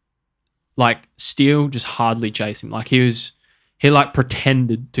just Steele just hardly chased him. Like he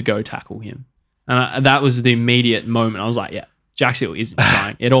pretended to go tackle him, and that was the immediate moment. I was like, yeah, Jack Steele isn't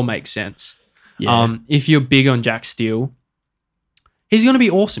trying. It all makes sense. Yeah. If you're big on Jack Steele, he's going to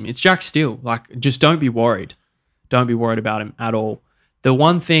be awesome. It's Jack Steele. Like, just don't be worried. Don't be worried about him at all. The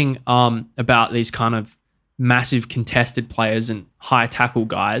one thing about these kind of massive contested players and high tackle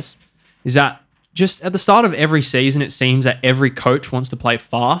guys is that just at the start of every season, it seems that every coach wants to play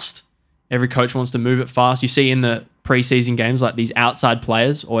fast. Every coach wants to move it fast. You see in the preseason games, like these outside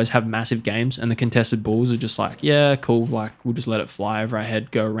players always have massive games, and the contested balls are just like, yeah, cool. Like, we'll just let it fly over our head,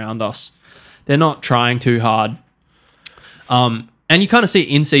 go around us. They're not trying too hard. And you kind of see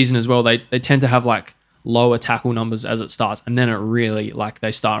in season as well, they tend to have like lower tackle numbers as it starts, and then it really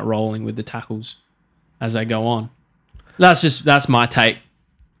they start rolling with the tackles as they go on. That's my take.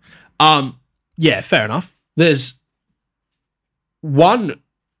 Yeah, fair enough. There's one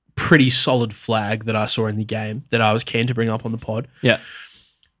pretty solid flag that I saw in the game that I was keen to bring up on the pod. Yeah.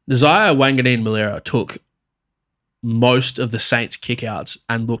 Nasiah Wanganeen-Malera took most of the Saints kickouts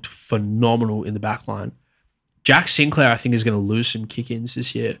and looked phenomenal in the back line. Jack Sinclair, I think, is going to lose some kick-ins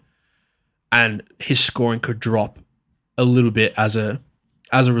this year, and his scoring could drop a little bit as a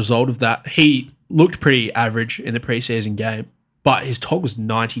result of that. He looked pretty average in the preseason game, but his tog was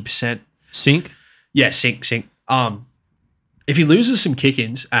 90%. Sink? Yeah, sink. If he loses some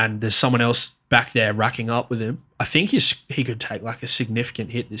kick-ins and there's someone else back there racking up with him, I think he could take like a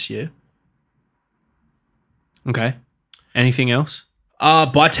significant hit this year. Okay. Anything else?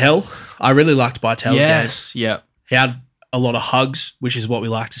 Bytel. I really liked Bytel's game. Yeah. He had a lot of hugs, which is what we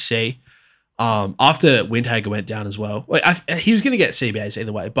like to see. After Windhager went down as well. He was going to get CBAs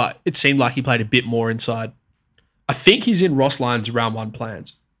either way, but it seemed like he played a bit more inside. I think he's in Ross Lyon's round 1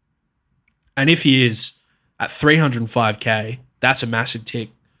 plans. And if he is at 305K, that's a massive tick.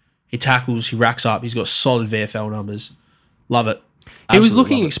 He tackles, he racks up, he's got solid VFL numbers. Love it. He was Absolutely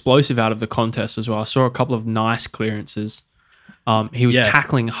looking love it. explosive out of the contest as well. I saw a couple of nice clearances. He was Yeah.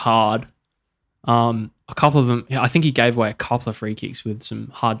 tackling hard. A couple of them, I think he gave away a couple of free kicks with some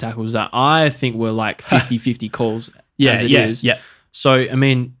hard tackles that I think were like 50-50 calls as it is. Yeah. So, I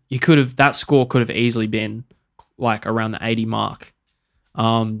mean, that score could have easily been like around the 80 mark.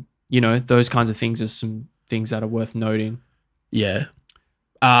 Those kinds of things are some things that are worth noting. Yeah.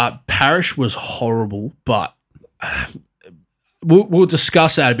 Parrish was horrible, but we'll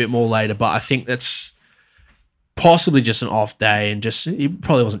discuss that a bit more later, but I think that's possibly just an off day and just he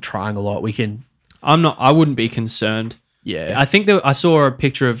probably wasn't trying a lot. I wouldn't be concerned. Yeah. I think I saw a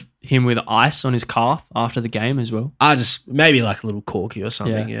picture of him with ice on his calf after the game as well. Maybe like a little corky or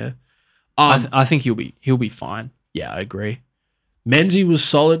something, yeah. I think he'll be fine. Yeah, I agree. Menzie was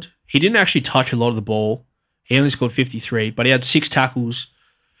solid. He didn't actually touch a lot of the ball. He only scored 53, but he had 6 tackles.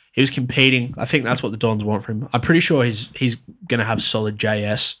 He was competing. I think that's what the Dons want from him. I'm pretty sure he's going to have solid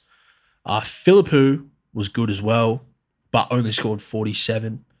JS. Philippou was good as well, but only scored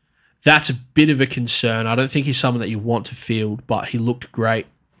 47. That's a bit of a concern. I don't think he's someone that you want to field, but he looked great.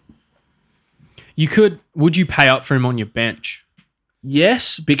 Would you pay up for him on your bench?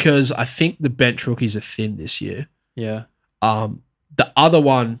 Yes, because I think the bench rookies are thin this year. Yeah. The other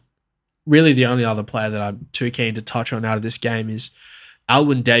one, really the only other player that I'm too keen to touch on out of this game is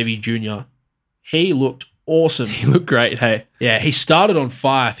Alwyn Davey Jr. He looked awesome. He looked great, hey. Yeah, he started on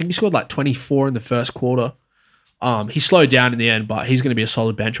fire. I think he scored like 24 in the first quarter. He slowed down in the end, but he's going to be a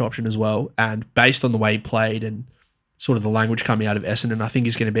solid bench option as well. And based on the way he played and sort of the language coming out of Essendon, I think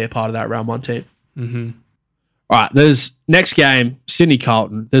he's going to be a part of that round 1 team. Mm-hmm. All right, there's next game, Sydney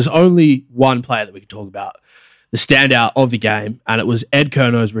Carlton. There's only one player that we can talk about, the standout of the game, and it was Ed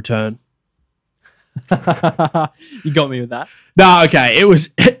Kerno's return. You got me with that. No, okay. It was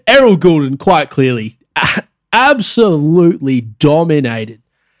Errol Goulden, quite clearly. Absolutely dominated.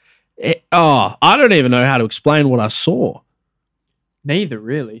 I don't even know how to explain what I saw. Neither,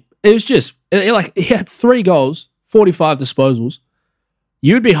 really. It was just, he had 3 goals, 45 disposals.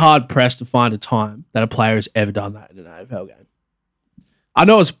 You'd be hard-pressed to find a time that a player has ever done that in an AFL game. I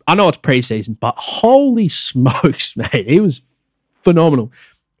know it's preseason, but holy smokes, mate. He was phenomenal.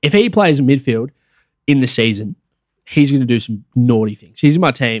 If he plays in midfield in the season, he's going to do some naughty things. He's in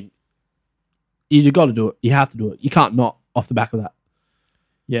my team. You got to do it. You have to do it. You can't not off the back of that.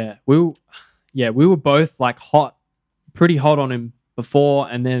 Yeah, we were both like pretty hot on him before,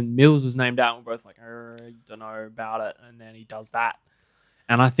 and then Mills was named out, and we're both like, I don't know about it, and then he does that.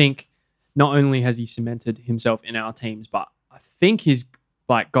 And I think not only has he cemented himself in our teams, but I think he's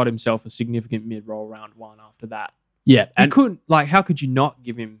like got himself a significant mid-roll round 1 after that. Yeah, and how could you not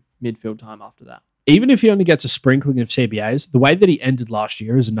give him midfield time after that? Even if he only gets a sprinkling of CBAs, the way that he ended last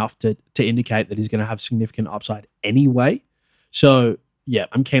year is enough to indicate that he's going to have significant upside anyway. So, yeah,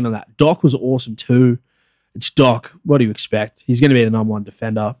 I'm keen on that. Doc was awesome too. It's Doc. What do you expect? He's going to be the number 1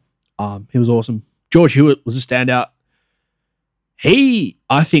 defender. He was awesome. George Hewitt was a standout. He,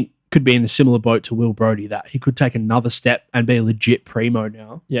 I think, could be in a similar boat to Will Brodie, that he could take another step and be a legit primo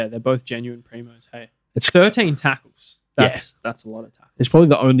now. Yeah, they're both genuine primos. Hey, It's 13 tackles. That's a lot of tackles. He's probably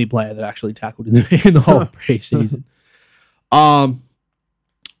the only player that actually tackled in the whole preseason.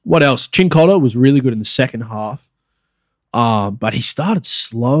 What else? Chincotta was really good in the second half. But he started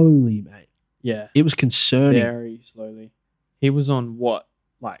slowly, mate. Yeah. It was concerning. Very slowly. He was on what,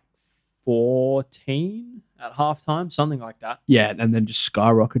 like 14 at halftime? Something like that. Yeah, and then just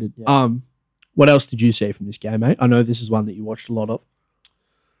skyrocketed. Yeah. What else did you see from this game, mate? I know this is one that you watched a lot of.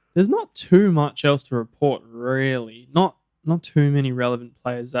 There's not too much else to report, really. Not too many relevant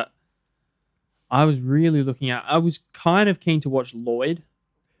players that I was really looking at. I was kind of keen to watch Lloyd.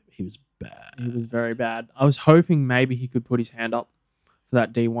 He was bad. He was very bad. I was hoping maybe he could put his hand up for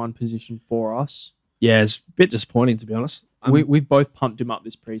that D1 position for us. Yeah, it's a bit disappointing, to be honest. We've both pumped him up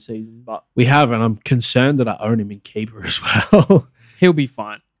this preseason, but We have, and I'm concerned that I own him in keeper as well. he'll be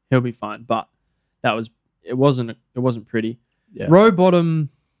fine. But it wasn't pretty. Yeah. Row bottom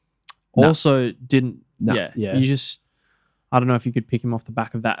No. also didn't. No, Yeah. yeah. You just, I don't know if you could pick him off the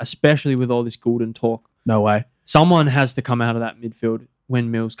back of that, especially with all this Goulden talk. No way. Someone has to come out of that midfield when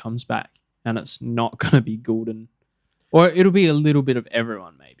Mills comes back, and it's not going to be Goulden. Or it'll be a little bit of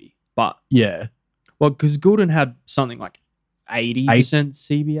everyone, maybe. But, Yeah. well, because Goulden had something like 80%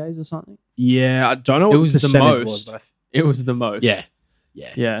 CBAs or something. Yeah, I don't know what It was the percentage most. but It was the most. yeah.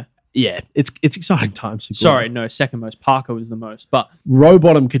 Yeah. It's exciting times. for Sorry, Gordon. no, second most. Parker was the most. But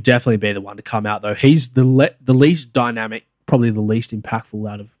Rowbottom could definitely be the one to come out, though. He's the least dynamic, probably the least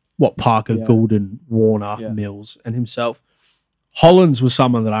impactful out of Parker, Yeah. Goulden, Warner, Yeah. Mills, and himself. Hollins was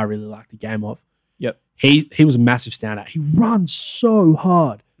someone that I really liked the game of. Yep. He was a massive standout. He runs so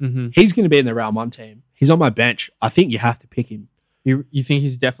hard. Mm-hmm. He's going to be in the round 1 team. He's on my bench. I think you have to pick him. You think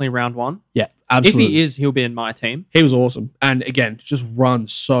he's definitely round 1? Yeah, absolutely. If he is, he'll be in my team. He was awesome. And again, just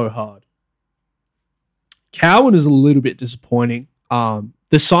runs so hard. Cowan is a little bit disappointing.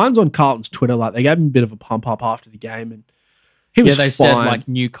 The signs on Carlton's Twitter, like they gave him a bit of a pump up after the game, and he was They fine. said like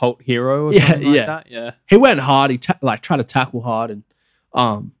new cult hero or Yeah, something like yeah. that. Yeah. He went hard. He tried to tackle hard, and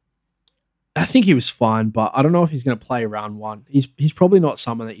I think he was fine. But I don't know if he's going to play round 1. He's probably not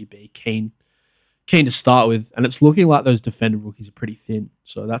someone that you'd be keen to start with, and it's looking like those defender rookies are pretty thin,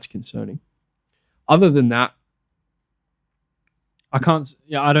 so that's concerning. Other than that, I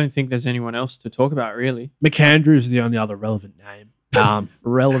don't think there's anyone else to talk about really. McAndrew is the only other relevant name.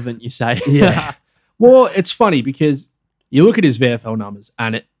 Relevant, you say? Yeah. Well, it's funny because you look at his VFL numbers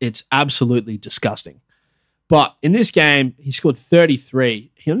and it's absolutely disgusting. But in this game, he scored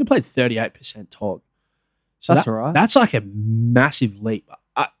 33. He only played 38% TOG. So That's all right. That's like a massive leap.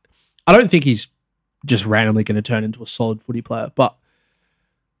 I don't think he's just randomly going to turn into a solid footy player. But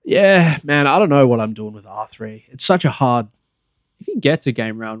yeah, man, I don't know what I'm doing with R3. It's such a hard... If he gets a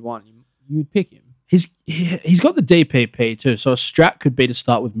game round 1, you'd pick him. He's got the DPP too, so a strat could be to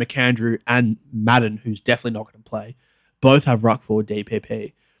start with McAndrew and Madden, who's definitely not going to play. Both have ruck forward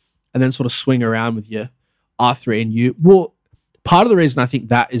DPP, and then sort of swing around with your R3 and you. Well, part of the reason I think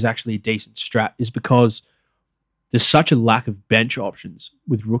that is actually a decent strat is because there's such a lack of bench options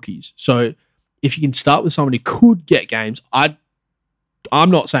with rookies. So if you can start with someone who could get games, I'm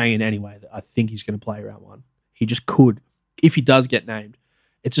not saying in any way that I think he's going to play round 1. He just could. If he does get named,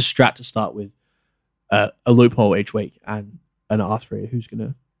 it's a strat to start with. A loophole each week and an R3 who's going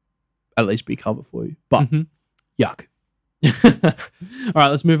to at least be cover for you. But yuck. All right,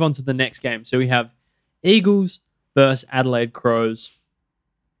 let's move on to the next game. So we have Eagles versus Adelaide Crows.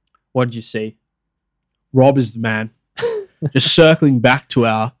 What did you see? Rob is the man. Just circling back to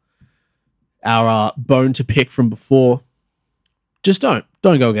our bone to pick from before. Just don't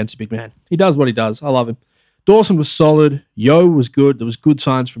go against a big man. He does what he does. I love him. Dawson was solid. Yo was good. There was good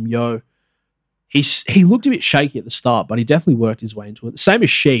signs from Yo. He looked a bit shaky at the start, but he definitely worked his way into it. Same as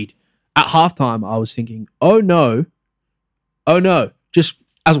Sheed. At halftime, I was thinking, oh no. Just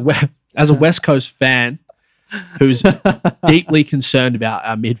as a West Coast fan who's deeply concerned about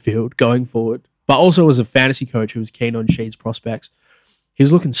our midfield going forward, but also as a fantasy coach who was keen on Sheed's prospects, he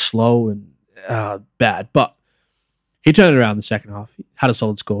was looking slow and bad, but he turned it around in the second half. He had a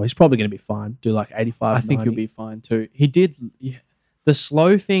solid score. He's probably going to be fine. Do like 85, I think 90. he'll be fine too. He did. Yeah. The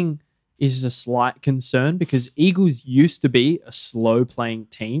slow thing is a slight concern because Eagles used to be a slow playing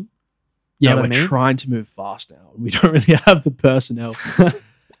team. Yeah, Know we're what I mean? trying to move fast now. We don't really have the personnel.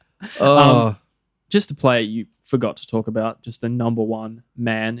 Just a player you forgot to talk about, just the number 1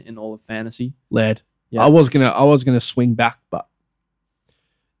 man in all of fantasy. Laird. Yeah. I was gonna swing back, but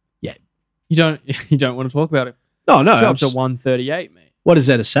You don't want to talk about it. no. He's I'm up to just- 138, mate. what is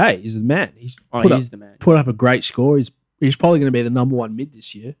there to say? He's the man. He's He's the man. put up a great score. He's probably going to be the number 1 mid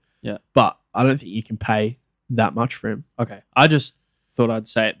this year. Yeah. But I don't think you can pay that much for him. Okay. I just thought I'd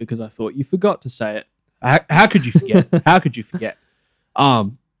say it because I thought you forgot to say it. How could you forget? How could you forget?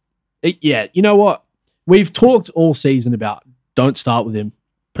 Yeah, you know what? We've talked all season about don't start with him,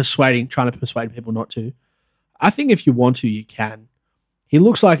 trying to persuade people not to. I think if you want to, you can. He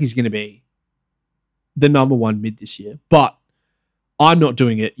looks like he's going to be the number 1 mid this year, but I'm not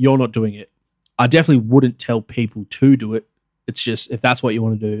doing it. You're not doing it. I definitely wouldn't tell people to do it. It's just, if that's what you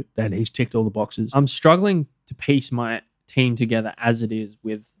want to do, then he's ticked all the boxes. I'm struggling to piece my team together as it is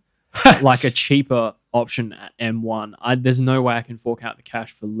with like a cheaper option at M1. There's no way I can fork out the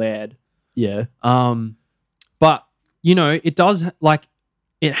cash for Laird. Yeah. But it does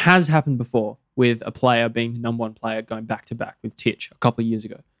it has happened before with a player being the number 1 player going back to back with Titch a couple of years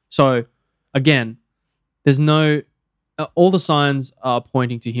ago. So again, there's no all the signs are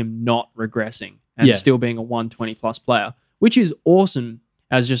pointing to him not regressing and still being a 120 plus player, which is awesome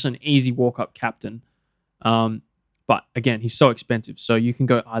as just an easy walk up captain. But again, he's so expensive, so you can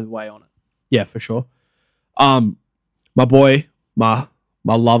go either way on it. Yeah, for sure. My boy, my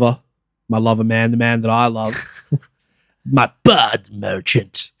lover man, the man that I love, my bud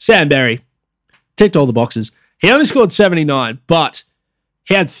merchant, Sam Berry, ticked all the boxes. He only scored 79, but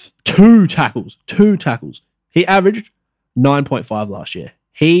he had 2 tackles. He averaged 9.5 last year.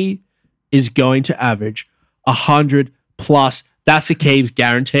 He is going to average 100 plus. That's a Keeves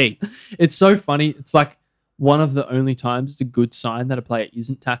guarantee. It's so funny. It's like one of the only times it's a good sign that a player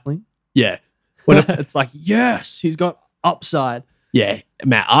isn't tackling. Yeah. It's like, yes, he's got upside. Yeah,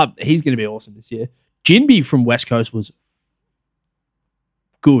 Matt, he's going to be awesome this year. Jinby from West Coast was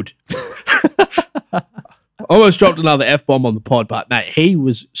good. Almost dropped another F-bomb on the pod, but mate, he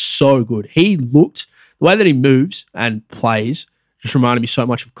was so good. He looked, the way that he moves and plays just reminded me so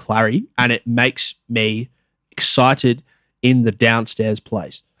much of Clary, and it makes me excited in the downstairs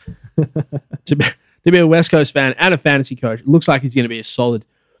place. to be a West Coast fan and a fantasy coach, it looks like he's going to be a solid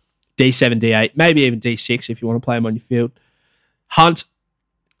D7, D8, maybe even D6 if you want to play him on your field. Hunt.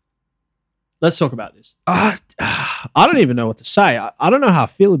 Let's talk about this. I don't even know what to say. I don't know how I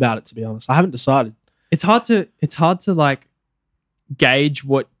feel about it, to be honest. I haven't decided. It's hard to like gauge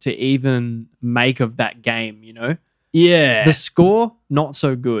what to even make of that game, you know? Yeah. The score, not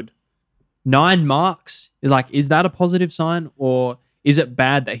so good. 9 marks, like, is that a positive sign, or is it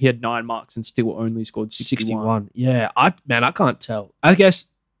bad that he had 9 marks and still only scored 61? Yeah. I can't tell. I guess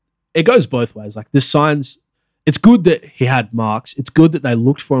it goes both ways. Like, the signs, it's good that he had marks. It's good that they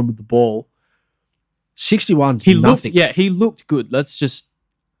looked for him with the ball. 61's nothing. He looked good. Let's just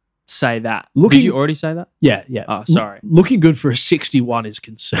say that. Looking- Did you already say that? Yeah. Oh, sorry. Looking good for a 61 is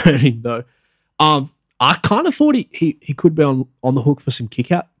concerning, though. I kind of thought he could be on the hook for some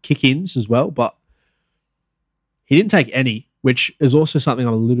kick-ins as well, but he didn't take any, which is also something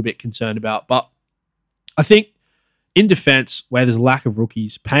I'm a little bit concerned about. But I think in defense, where there's a lack of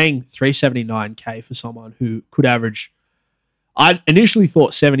rookies, paying $379K for someone who could average, I initially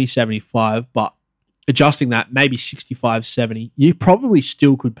thought 70, 75, but adjusting that, maybe 65, 70, you probably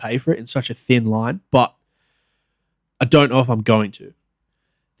still could pay for it in such a thin line, but I don't know if I'm going to.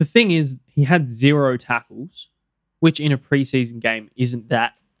 The thing is, he had 0 tackles, which in a preseason game isn't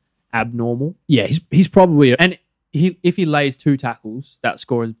that abnormal. Yeah, he's probably... And if he lays 2 tackles, that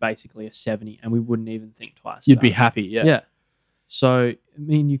score is basically a 70, and we wouldn't even think twice. You'd about be it. happy, yeah. Yeah. So, I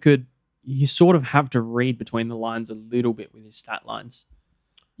mean, you sort of have to read between the lines a little bit with his stat lines.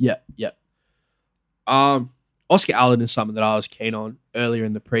 Yeah. Oscar Allen is something that I was keen on earlier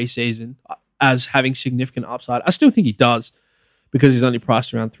in the preseason as having significant upside. I still think he does because he's only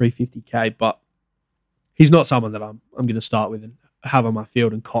priced around $350K, but he's not someone that I'm going to start with and have on my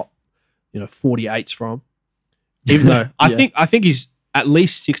field and cop, 48s from. Even though I think he's at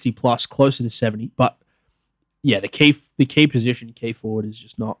least 60 plus, closer to 70. But yeah, the key position, key forward is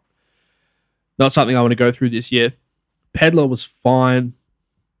just not something I want to go through this year. Pedler was fine.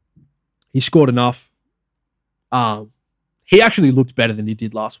 He scored enough. He actually looked better than he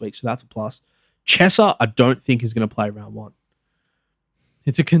did last week, so that's a plus. Chesser, I don't think is going to play round 1.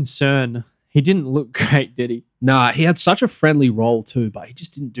 It's a concern. He didn't look great, did he? Nah, he had such a friendly role too, but he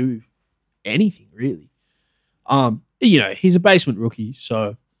just didn't do anything really. He's a basement rookie,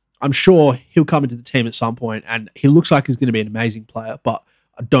 so I'm sure he'll come into the team at some point, and he looks like he's going to be an amazing player, but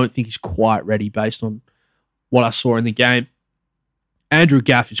I don't think he's quite ready based on what I saw in the game. Andrew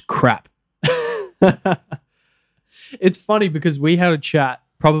Gaff is crap. It's funny because we had a chat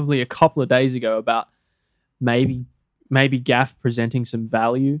probably a couple of days ago about maybe Gaff presenting some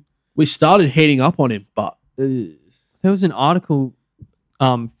value. We started heating up on him, but There was an article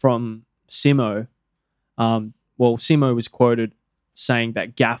from Simo. Simo was quoted saying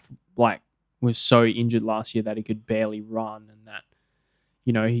that Gaff was so injured last year that he could barely run, and that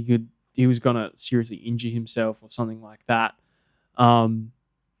he was gonna seriously injure himself or something like that. And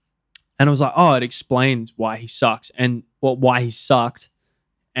I was like, oh, it explains why he sucks and why he sucked.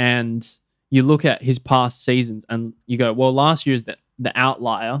 And you look at his past seasons and you go, well, last year's the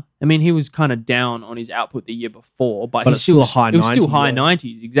outlier. I mean, he was kind of down on his output the year before, but it's still a high 90. It was still high yeah.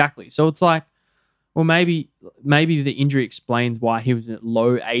 90s, exactly. So it's like, well, maybe the injury explains why he was a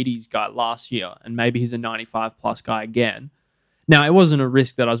low 80s guy last year, and maybe he's a 95 plus guy again. Now, it wasn't a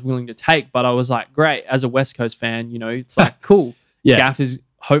risk that I was willing to take, but I was like, great, as a West Coast fan, it's like, cool. Yeah. Gaff is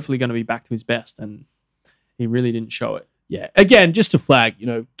hopefully going to be back to his best, and he really didn't show it. Yeah. Again, just to flag,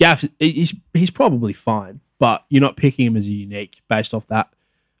 Gaff, he's probably fine, but you're not picking him as a unique based off that.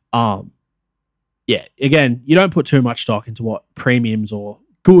 Yeah. Again, you don't put too much stock into what premiums or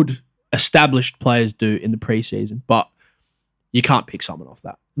good established players do in the preseason, but you can't pick someone off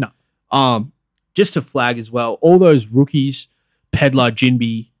that. No. Just to flag as well, all those rookies, Pedler,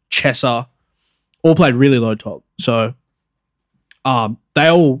 Jinby, Chesser, all played really low top. So they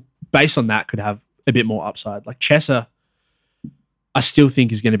all, based on that, could have a bit more upside. Like Chesser, I still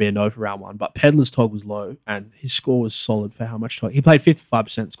think is going to be a no for round 1, but Pedler's tog was low and his score was solid for how much tog. He played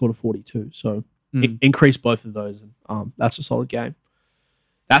 55%, scored a 42. So increased both of those, and that's a solid game.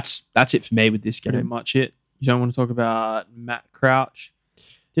 That's it for me with this game. Pretty much it. You don't want to talk about Matt Crouch.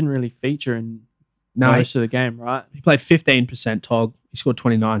 Didn't really feature in most of the game, right? He played 15% tog. He scored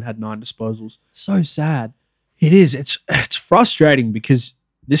 29, had 9 disposals. So sad. It is. It's frustrating because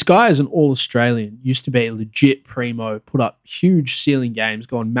this guy is an all-Australian, used to be a legit primo, put up huge ceiling games,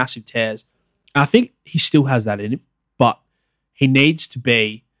 go on massive tears. I think he still has that in him, but he needs to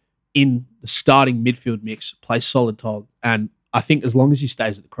be in the starting midfield mix, play solid tog, and I think as long as he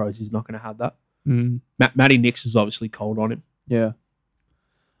stays at the Crows, he's not going to have that. Matty Nix is obviously cold on him. Yeah.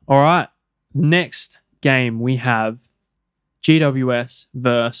 All right. Next game, we have GWS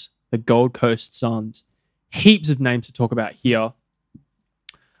versus the Gold Coast Suns. Heaps of names to talk about here.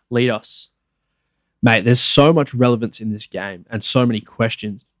 Lead us. Mate, there's so much relevance in this game and so many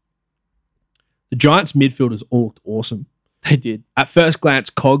questions. The Giants midfielders all looked awesome. They did. At first glance,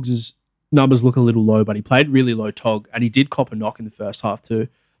 Cogs' numbers look a little low, but he played really low tog, and he did cop a knock in the first half too.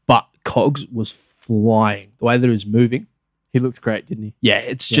 But Cogs was flying. The way that he was moving. He looked great, didn't he? Yeah,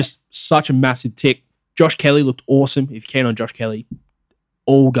 it's just such a massive tick. Josh Kelly looked awesome. If you're keen on Josh Kelly,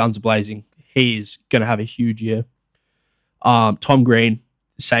 all guns blazing. He is going to have a huge year. Tom Green,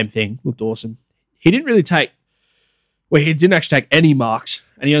 same thing, looked awesome. He didn't actually take any marks,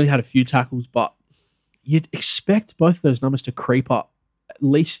 and he only had a few tackles, but you'd expect both of those numbers to creep up at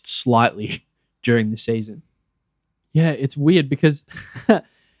least slightly during the season. Yeah, it's weird because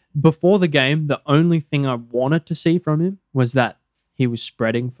before the game, the only thing I wanted to see from him was that he was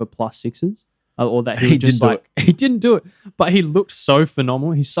spreading for +6s, or that he just he didn't do it, but he looked so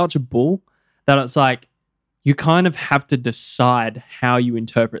phenomenal. He's such a bull that it's like you kind of have to decide how you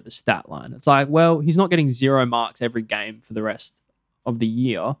interpret the stat line. It's like, well, he's not getting 0 marks every game for the rest of the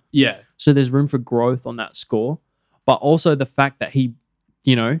year. Yeah. So there's room for growth on that score. But also the fact that he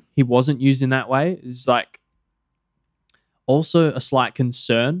wasn't used in that way is like also a slight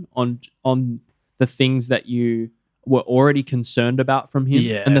concern on the things that you were already concerned about from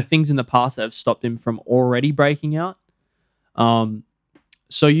him and the things in the past that have stopped him from already breaking out.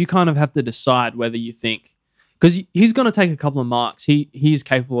 So you kind of have to decide whether you think, because he's going to take a couple of marks. He is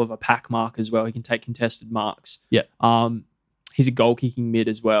capable of a pack mark as well. He can take contested marks. Yeah. He's a goal kicking mid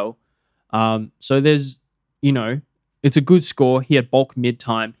as well. So there's, it's a good score. He had bulk mid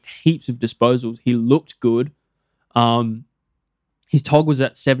time, heaps of disposals. He looked good. His tog was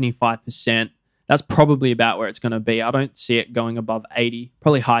at 75%. That's probably about where it's going to be. I don't see it going above 80,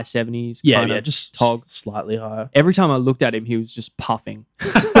 probably high 70s. Yeah, just tog slightly higher. Every time I looked at him, he was just puffing.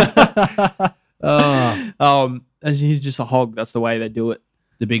 As he's just a hog. That's the way they do it.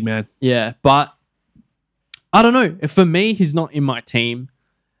 The big man. Yeah, but I don't know. For me, he's not in my team.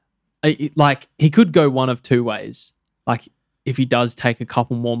 He could go one of two ways. Like, if he does take a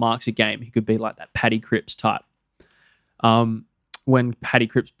couple more marks a game, he could be like that Paddy Cripps type. When Paddy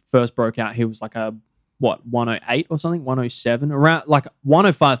Cripps first broke out, he was like 108 or something, 107, around like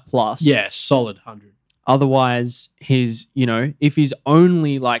 105 plus. Yeah, solid 100. Otherwise, if he's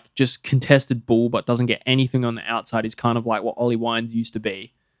only like just contested bull but doesn't get anything on the outside, he's kind of like what Ollie Wines used to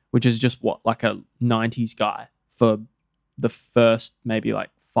be, which is just like a 90s guy for the first maybe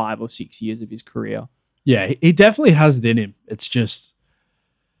like 5 or 6 years of his career. Yeah, he definitely has it in him. It's just,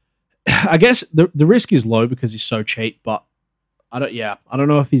 I guess the risk is low because he's so cheap, but I don't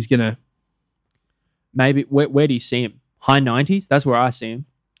know if he's gonna. Maybe where do you see him? High 90s? That's where I see him.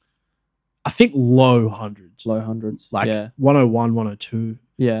 I think low hundreds. Low hundreds. Like yeah. 101, 102.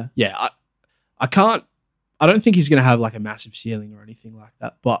 Yeah. Yeah. I don't think he's gonna have like a massive ceiling or anything like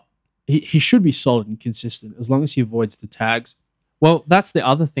that, but he should be solid and consistent as long as he avoids the tags. Well, that's the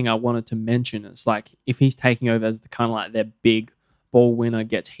other thing I wanted to mention. It's like if he's taking over as the kind of like their big ball winner,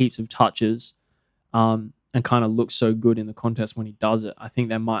 gets heaps of touches, and kind of looks so good in the contest when he does it, I think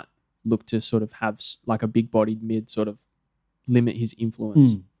they might look to sort of have like a big-bodied mid sort of limit his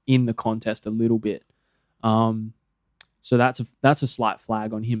influence in the contest a little bit. So that's a slight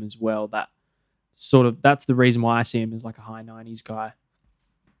flag on him as well. That's the reason why I see him as like a high 90s guy.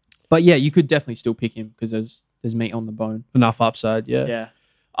 But yeah, you could definitely still pick him because there's meat on the bone. Enough upside, yeah.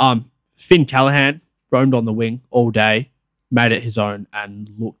 Yeah. Finn Callahan roamed on the wing all day, made it his own, and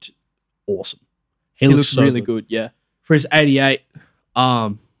looked awesome. He looks so really good, yeah. For his 88,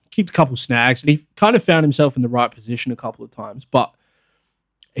 kicked a couple snags, and he kind of found himself in the right position a couple of times, but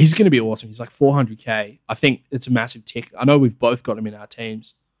he's going to be awesome. He's like 400k. I think it's a massive tick. I know we've both got him in our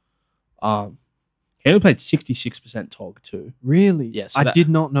teams. He only played 66% tog too. Really? Yeah. So I did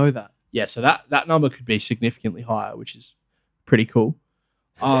not know that. Yeah, so that number could be significantly higher, which is pretty cool.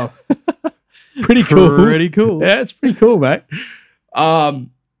 Pretty cool. Pretty cool. Yeah, it's pretty cool, mate.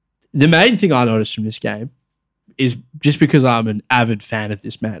 The main thing I noticed from this game is, just because I'm an avid fan of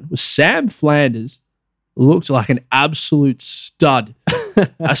this man, was Sam Flanders looked like an absolute stud.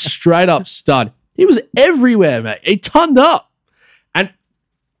 A straight up stud. He was everywhere, mate. He turned up. And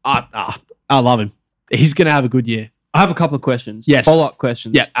I love him. He's going to have a good year. I have a couple of questions. Yes. Follow-up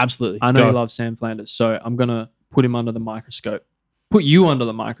questions. Yeah, absolutely. I know Go. you love Sam Flanders, so I'm going to put him under the microscope. Put you under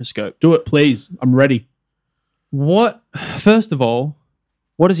the microscope. Do it, please. I'm ready. First of all,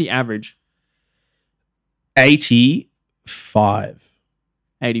 what does he average? 85.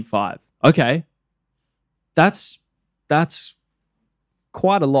 85. Okay. That's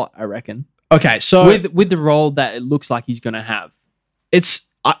quite a lot, I reckon. Okay, so With the role that it looks like he's going to have.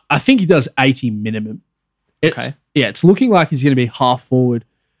 I think he does 80 minimum. Okay. Yeah, it's looking like he's going to be half forward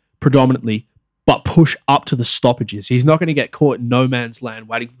predominantly, but push up to the stoppages. He's not going to get caught in no man's land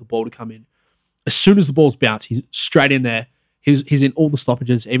waiting for the ball to come in. As soon as the ball's bounced, he's straight in there. He's in all the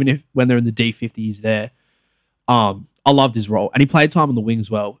stoppages, even if when they're in the D50, he's there. I loved his role. And he played time on the wing as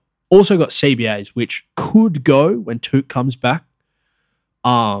well. Also got CBAs, which could go when Toot comes back.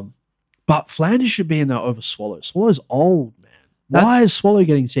 But Flanders should be in there over Swallow. Swallow's old, man. Why is Swallow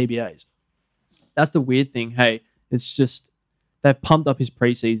getting CBAs? That's the weird thing. Hey, it's just they've pumped up his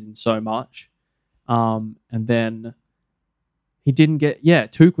preseason so much. And then he didn't get... Yeah,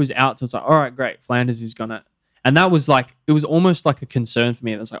 Took was out. So it's like, all right, great. Flanders is going to... And that was like... It was almost like a concern for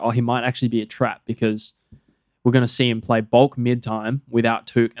me. It was like, oh, he might actually be a trap because we're going to see him play bulk mid-time without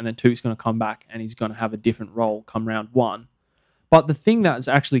Took, and then Took's going to come back and he's going to have a different role come round one. But the thing that's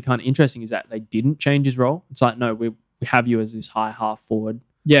actually kind of interesting is that they didn't change his role. It's like, no, we have you as this high half forward.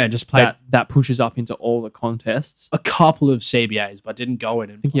 Yeah, just played That pushes up into all the contests. a couple of CBAs, but didn't go in.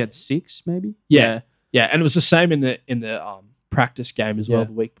 And I think he had 6, maybe. Yeah, and it was the same in the practice game as well Yeah.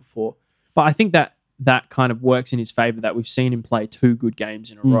 the week before. But I think that kind of works in his favor that we've seen him play 2 good games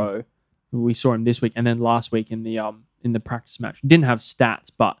in a row. We saw him this week and then last week in the practice match. He didn't have stats,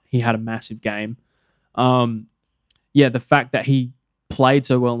 but he had a massive game. The fact that he played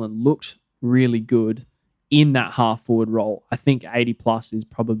so well and looked really good in that half forward role, I think 80 plus is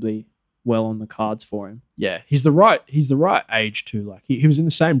probably well on the cards for him. Yeah, he's the right age too. Like he was in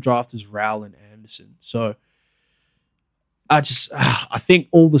the same draft as Rowell and Anderson. So I think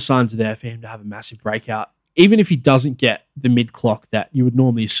all the signs are there for him to have a massive breakout. Even if he doesn't get the mid clock that you would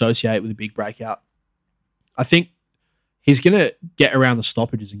normally associate with a big breakout, I think he's gonna get around the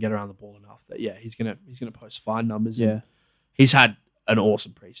stoppages and get around the ball enough that he's gonna post fine numbers. Yeah, And he's had an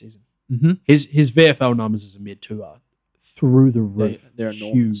awesome preseason. mm-hmm. His VFL numbers as a mid too are through the roof. They're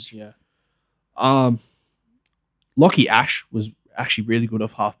enormous. Huge. Yeah, Lockie Ash was actually really good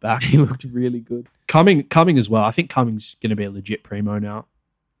off halfback. he looked really good. Cumming as well. I think Cumming's going to be a legit primo now.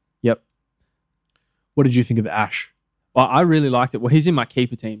 Yep. What did you think of Ash? Well, I really liked it. Well, he's in my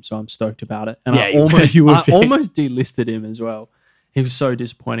keeper team, so I'm stoked about it. And Yeah, I you almost be. delisted him as well. He was so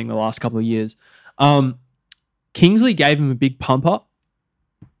disappointing the last couple of years. Kingsley gave him a big pump up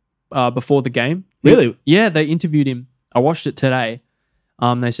before the game. Really? Yeah, they interviewed him. I watched it today.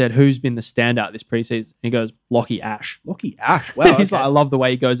 They said, who's been the standout this preseason? He goes, Lockie Ash. Lockie Ash. Wow. He's okay. like, I love the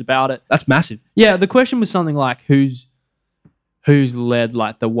way he goes about it. That's massive. Yeah, the question was something like, who's led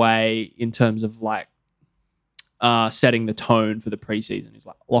like the way in terms of like setting the tone for the preseason? He's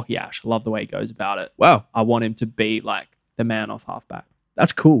like, Lockie Ash. I love the way he goes about it. Wow. I want him to be like the man off halfback.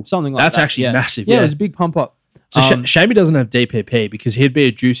 That's cool. Something like That's that. actually Yeah. massive. Yeah, Yeah. it was a big pump up. So shame he doesn't have DPP because he'd be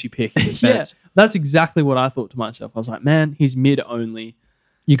a juicy pick in Yeah, defense. that's exactly what I thought to myself. I was like, man, he's mid only.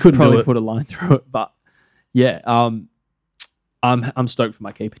 You couldn't do Probably it. put a line through it, but yeah, I'm stoked for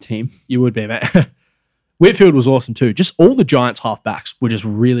my keeper team. You would be, mate. Whitfield was awesome too. Just all the Giants halfbacks were just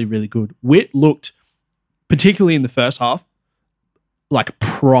really, really good. Whit looked, particularly in the first half, like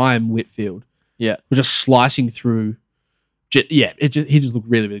prime Whitfield. Yeah, Was just slicing through. He just looked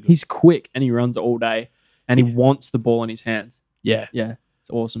really, really good. he's quick and he runs all day, and he wants the ball in his hands. Yeah, Yeah, it's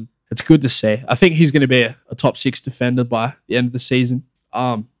awesome. it's good to see. I think he's going to be a top 6 defender by the end of the season.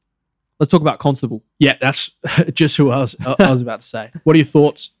 Let's talk about Constable. Yeah, that's just who I was about to say. What are your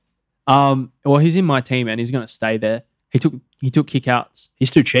thoughts? Well, he's in my team and he's going to stay there. He took kickouts. He's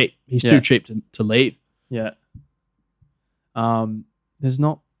too cheap. He's Yeah. too cheap to leave. Yeah. There's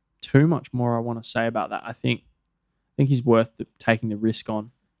not too much more I want to say about that. I think he's worth taking the risk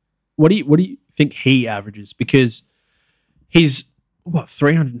on. What do you think he averages? Because he's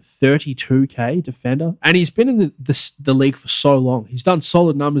 332k defender, and he's been in the league for so long. He's done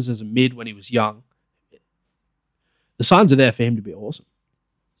solid numbers as a mid when he was young. The signs are there for him to be awesome.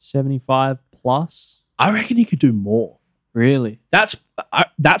 75 plus. I reckon he could do more. Really? That's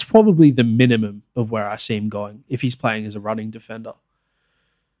probably the minimum of where I see him going if he's playing as a running defender.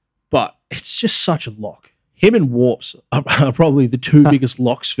 But it's just such a lock. Him and Warps are probably the two biggest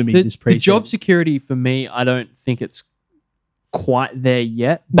locks for me this preseason. The job security for me, I don't think it's quite there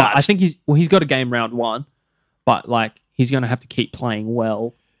yet. No, But I think he's got a game round 1, but like he's going to have to keep playing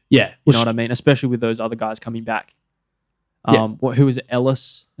well. Yeah. You know what I mean? Especially with those other guys coming back. Yeah. Who was it?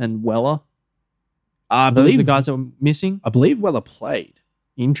 Ellis and Weller? I Are those believe the guys that were missing? I believe Weller played.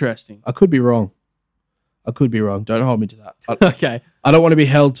 Interesting. I could be wrong. Don't hold me to that. Okay. I don't want to be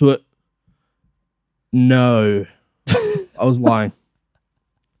held to it. No. I was lying.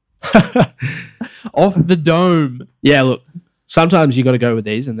 Off the dome. Yeah, look. Sometimes you got to go with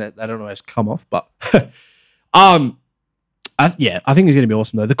these, and they don't always come off. But I think it's going to be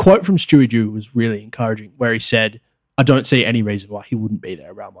awesome though. The quote from Stewie Jew was really encouraging, where he said, "I don't see any reason why he wouldn't be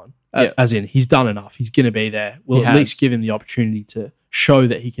there round one." As in, he's done enough. He's going to be there. We'll at least give him the opportunity to show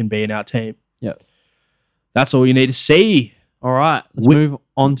that he can be in our team. Yeah, that's all you need to see. All right, let's move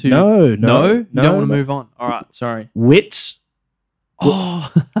on to no. You don't want to move on. All right, sorry. Wits.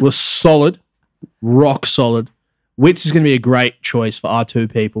 Was solid, rock solid. Wits is going to be a great choice for our two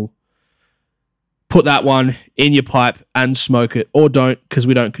people. Put that one in your pipe and smoke it, or don't, because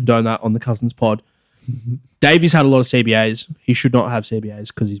we don't condone that on the Cousins pod. Davey's had a lot of CBAs. He should not have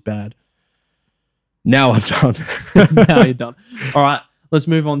CBAs because he's bad. Now I'm done. Now you're done. All right, let's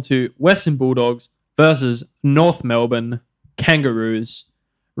move on to Western Bulldogs versus North Melbourne Kangaroos.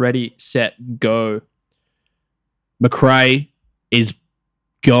 Ready, set, go. McRae is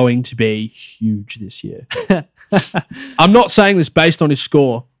going to be huge this year. I'm not saying this based on his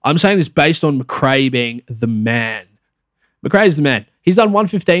score. I'm saying this based on McRae being the man. McRae is the man. He's done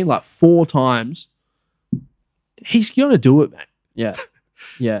 115 like 4 times. He's going to do it, man. Yeah.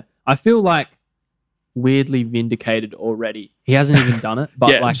 Yeah. I feel like weirdly vindicated already. He hasn't even done it,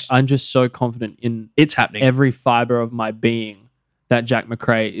 but Yeah, I'm just so confident in it's happening. every fiber of my being that Jack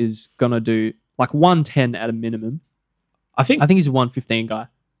McRae is going to do like 110 at a minimum. I think he's a 115 guy.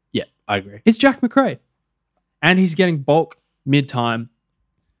 Yeah, I agree. It's Jack McRae. And he's getting bulk mid-time.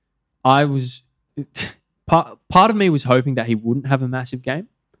 I was... Part of me was hoping that he wouldn't have a massive game.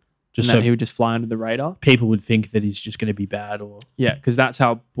 Just and so that he would just fly under the radar. people would think that he's just going to be bad. Or Yeah, because that's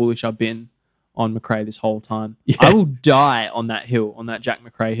how bullish I've been on McRae this whole time. Yeah. I will die on that hill, on that Jack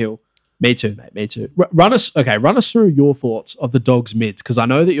McRae hill. Me too, mate. Me too. Run us through your thoughts of the Dogs mids, because I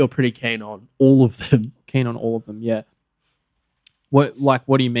know that you're pretty keen on all of them. Keen on all of them, yeah. What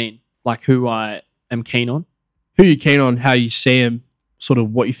do you mean? Like who I am keen on? Who you keen on? How you see them? Sort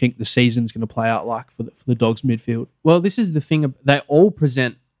of what you think the season's going to play out like for the Dogs midfield. Well, this is the thing. They all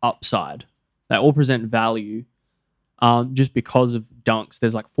present upside. They all present value. Just because of dunks,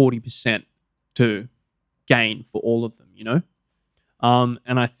 there's like 40% to gain for all of them, you know?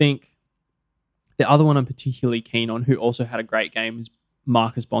 And I think the other one I'm particularly keen on, who also had a great game, is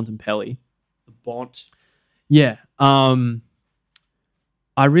Marcus Bontempelli. The Bont. Yeah.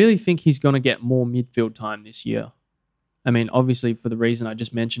 I really think he's going to get more midfield time this year. I mean, obviously for the reason I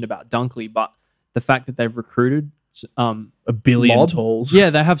just mentioned about Dunkley, but the fact that they've recruited a billion Lob. talls. Yeah,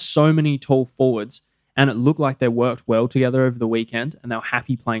 they have so many tall forwards, and it looked like they worked well together over the weekend, and they were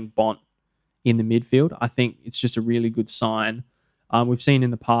happy playing Bont in the midfield. I think it's just a really good sign. We've seen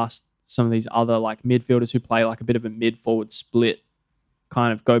in the past some of these other like midfielders who play like a bit of a mid-forward split,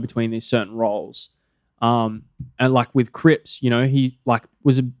 kind of go between these certain roles. And like with Cripps, you know, he like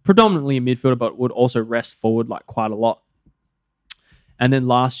was predominantly a midfielder, but would also rest forward like quite a lot. And then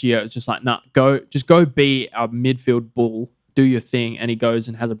last year, it was just like, nah, go be our midfield bull, do your thing. And he goes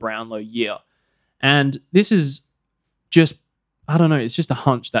and has a Brownlow year. And this is just, I don't know, it's just a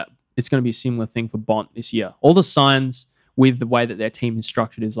hunch that it's going to be a similar thing for Bont this year. All the signs with the way that their team is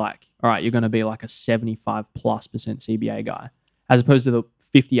structured is like, all right, you're going to be like a 75+% CBA guy, as opposed to the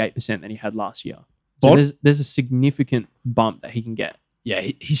 58% that he had last year. So there's a significant bump that he can get. Yeah,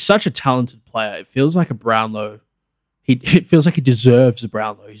 he's such a talented player. It feels like a Brownlow. It feels like he deserves a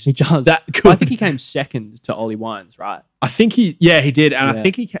Brownlow. He does. That good. I think he came second to Ollie Wines, right? I think he did. And Yeah. I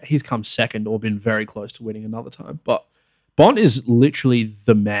think he's come second or been very close to winning another time. But Bont is literally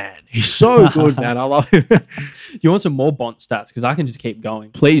the man. He's so good, man. I love him. You want some more Bont stats? Because I can just keep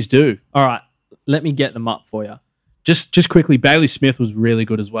going. Please do. All right, let me get them up for you. Just quickly, Bailey Smith was really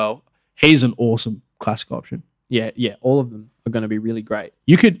good as well. He's an awesome classic option. Yeah, all of them are going to be really great.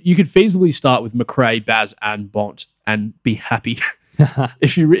 You could feasibly start with McRae, Baz, and Bont and be happy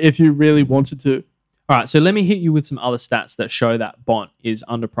if you really wanted to. All right, so let me hit you with some other stats that show that Bont is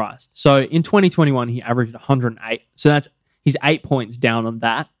underpriced. So in 2021, he averaged 108. So he's 8 points down on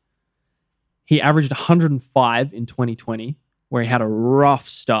that. He averaged 105 in 2020, where he had a rough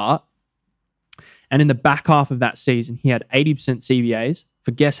start. And in the back half of that season, he had 80% CBAs.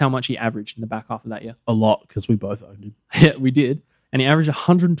 For guess how much he averaged in the back half of that year? A lot, because we both owned him. Yeah, we did. And he averaged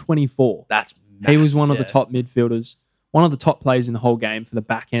 124. That's massive, He was one of the yeah. top midfielders, one of the top players in the whole game for the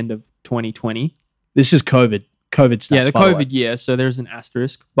back end of 2020. This is COVID stats. Yeah, the by way. COVID year, so there's an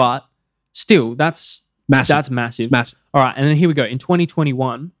asterisk. But still, that's Massive. That's massive. It's massive. All right, and then here we go. In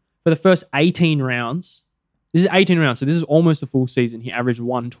 2021, for the first 18 rounds, this is 18 rounds, so this is almost a full season. He averaged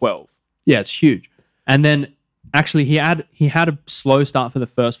 112. Yeah, it's huge. And then actually he had a slow start for the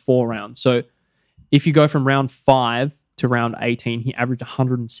first 4 rounds. So if you go from round 5 to round 18, he averaged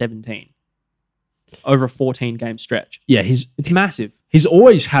 117 over a 14-game stretch. Yeah, It's massive. he's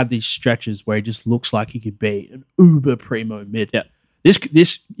always had these stretches where he just looks like he could be an uber primo mid. Yeah. This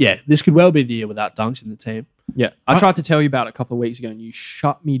could well be the year without Dunks in the team. Yeah. I tried to tell you about it a couple of weeks ago and you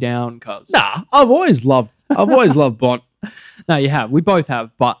shut me down, cuz. Nah, I've always loved Bont. No, you have. We both have,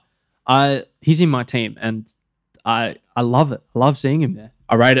 but he's in my team and I love it. I love seeing him there.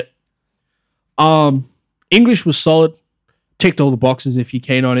 I rate it. English was solid. Ticked all the boxes if you're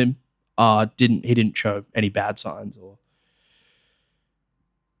keen on him. He didn't show any bad signs. Or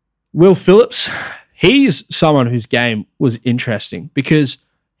Will Phillips, he's someone whose game was interesting because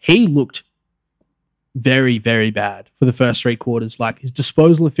he looked very, very bad for the first 3 quarters. Like his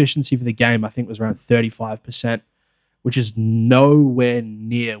disposal efficiency for the game, I think, was around 35%, which is nowhere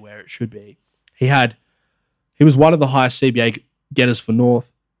near where it should be. He was one of the highest CBA getters for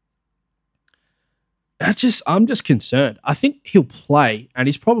North. I'm just concerned. I think he'll play, and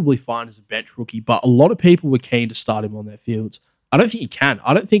he's probably fine as a bench rookie, but a lot of people were keen to start him on their fields. I don't think he can.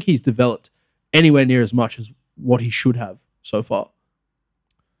 I don't think he's developed anywhere near as much as what he should have so far.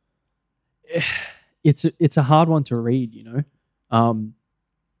 It's a hard one to read, you know.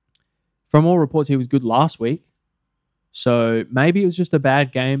 From all reports, he was good last week. So maybe it was just a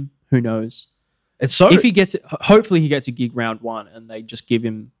bad game. Who knows? If he gets it, hopefully he gets a gig round 1 and they just give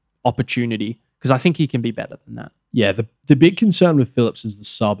him opportunity because I think he can be better than that. Yeah, the big concern with Phillips is the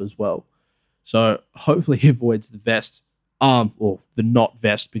sub as well. So hopefully he avoids the vest. Or the not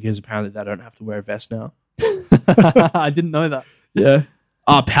vest, because apparently they don't have to wear a vest now. I didn't know that. Yeah.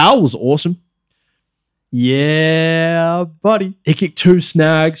 Powell was awesome. Yeah, buddy. He kicked 2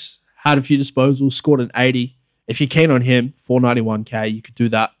 snags, had a few disposals, scored an 80. If you're keen on him, 491k, you could do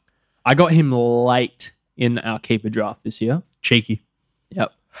that. I got him late in our keeper draft this year. Cheeky.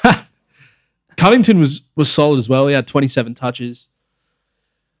 Yep. Cunnington was solid as well. He had 27 touches.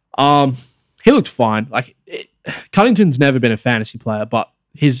 He looked fine. Cunnington's never been a fantasy player, but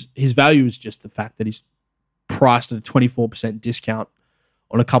his value is just the fact that he's priced at a 24% discount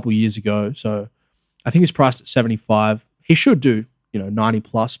on a couple years ago. So I think he's priced at 75. He should do, 90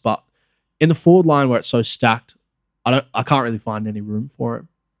 plus, but in the forward line where it's so stacked, I can't really find any room for it.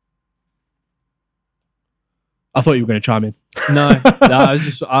 I thought you were going to chime in. No,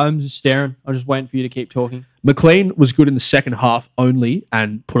 I'm just staring. I'm just waiting for you to keep talking. McLean was good in the second half only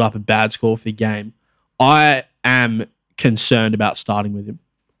and put up a bad score for the game. I am concerned about starting with him.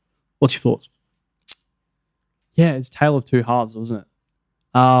 What's your thoughts? Yeah, it's tale of 2 halves, wasn't it?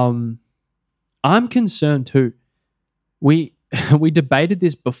 I'm concerned too. We debated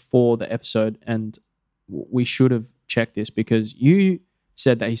this before the episode, and we should have checked this because you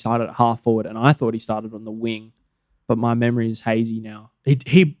said that he started at half forward, and I thought he started on the wing, but my memory is hazy now.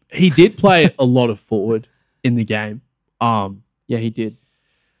 He did play a lot of forward in the game. Yeah, he did.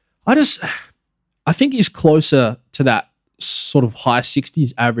 I think he's closer to that sort of high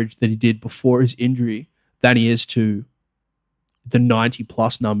 60s average that he did before his injury than he is to the 90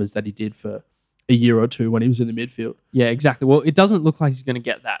 plus numbers that he did for a year or two when he was in the midfield. Yeah, exactly. Well, it doesn't look like he's going to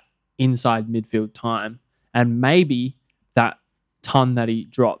get that inside midfield time. And maybe that ton that he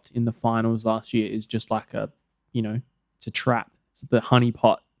dropped in the finals last year is just like it's a trap. It's the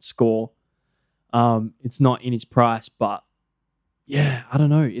honeypot score. It's not in his price, but yeah, I don't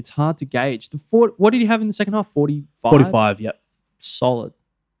know. It's hard to gauge. What did he have in the second half? 45? 45, yep. Solid.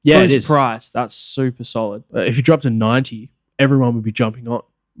 Yeah, For it his is. price, that's super solid. If he dropped to 90, everyone would be jumping on.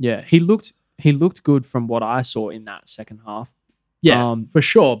 Yeah, he looked good from what I saw in that second half. Yeah, for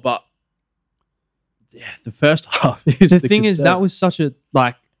sure. But yeah, the first half is the thing is concern. that was such a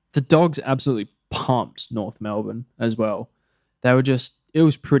the Dogs absolutely pumped North Melbourne as well. They were it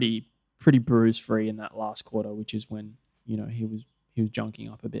was pretty bruise free in that last quarter, which is when he was junking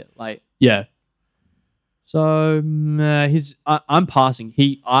up a bit late. Yeah. So I'm passing.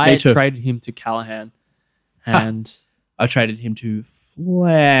 I traded him to Callahan, and I traded him to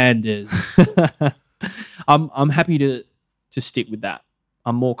Flanders. I'm happy to stick with that.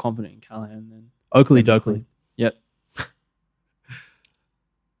 I'm more confident in Callahan than Oakley Dokley. Yep.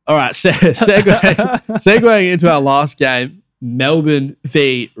 All right, segueing into our last game, Melbourne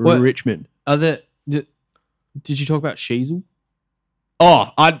v Richmond. Did you talk about Sheasel?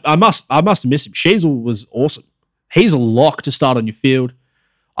 Oh, I must have missed him. Sheasel was awesome. He's a lock to start on your field.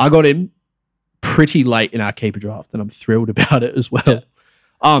 I got him pretty late in our keeper draft, and I'm thrilled about it as well.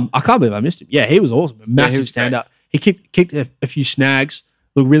 I can't believe I missed him. Yeah, he was awesome. A massive was great. standout. He kicked a few snags,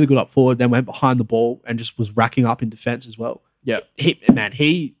 looked really good up forward, then went behind the ball and just was racking up in defense as well. Yeah.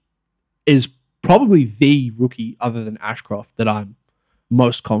 He is probably the rookie other than Ashcroft that I'm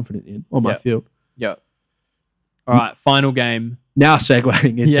most confident in on my field. Yeah. All right, final game. Now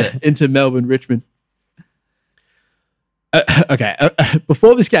segueing into Melbourne Richmond.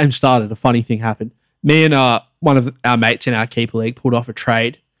 Before this game started, a funny thing happened. Me and one of our mates in our keeper league pulled off a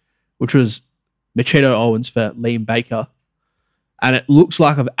trade, which was Machado Owens for Liam Baker. And it looks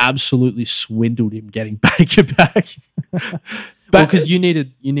like I've absolutely swindled him getting Baker back. But because you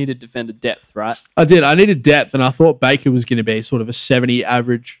needed defender depth, right? I did. I needed depth, and I thought Baker was going to be sort of a 70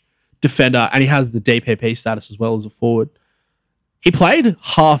 average defender, and he has the DPP status as well as a forward. He played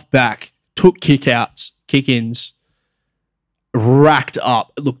half back, took kick-outs, kick-ins, racked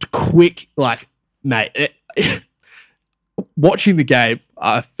up. It looked quick. Like, mate, watching the game,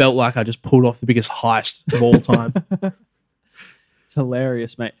 I felt like I just pulled off the biggest heist of all time. It's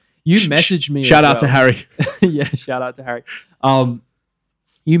hilarious, mate. You messaged me. Shout out to Harry. Yeah, shout out to Harry.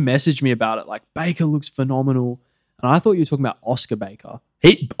 You messaged me about it. Like, Baker looks phenomenal. And I thought you were talking about Oscar Baker.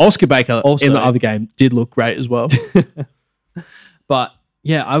 Oscar Baker Also, in the other game did look great as well. But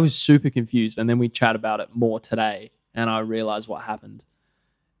yeah, I was super confused. And then we chat about it more today. And I realized what happened.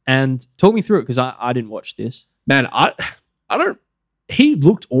 And talk me through it because I didn't watch this. Man, I don't. He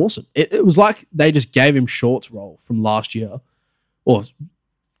looked awesome. It was like they just gave him Short's role from last year. Or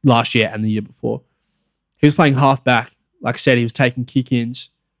last year and the year before. He was playing halfback. Like I said, he was taking kick-ins.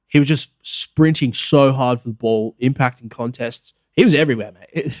 He was just sprinting so hard for the ball, impacting contests. He was everywhere,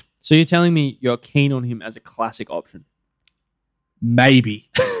 mate. So you're telling me you're keen on him as a classic option? Maybe.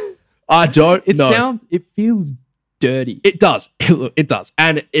 I don't know. It feels dirty. It does. It does.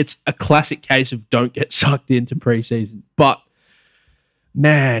 And it's a classic case of don't get sucked into preseason. But,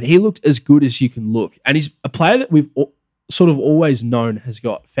 man, he looked as good as you can look. And he's a player that we've sort of always known has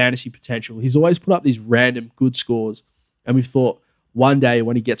got fantasy potential. He's always put up these random good scores, and we thought one day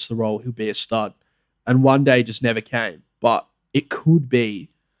when he gets the role, he'll be a stud. And one day just never came. But it could be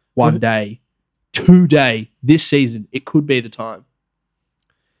one day, today, this season, it could be the time.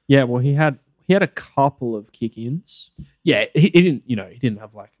 Yeah, well, he had a couple of kick-ins. Yeah, he didn't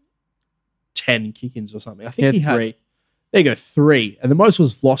have like 10 kick-ins or something. I think he had 3. There you go, 3. And the most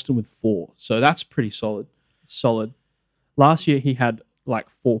was Vlosten with 4. So that's pretty solid. Solid. Last year, he had like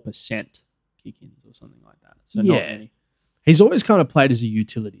 4% kick-ins or something like that. So not many. He's always kind of played as a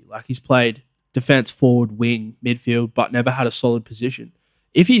utility. Like he's played defense, forward, wing, midfield, but never had a solid position.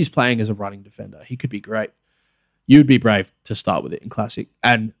 If he's playing as a running defender, he could be great. You'd be brave to start with it in Classic.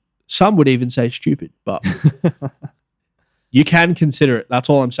 And some would even say stupid, but you can consider it. That's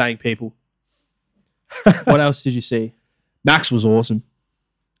all I'm saying, people. What else did you see? Max was awesome.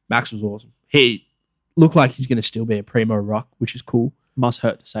 He looked like he's going to still be a primo ruck, which is cool. Must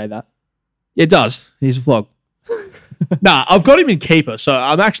hurt to say that. It does. He's a flog. Nah, I've got him in keeper, so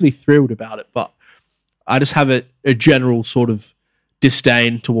I'm actually thrilled about it, but I just have a general sort of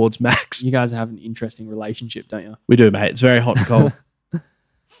disdain towards Max. You guys have an interesting relationship, don't you? We do, mate. It's very hot and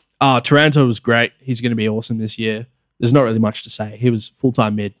cold. Taranto was great. He's going to be awesome this year. There's not really much to say. He was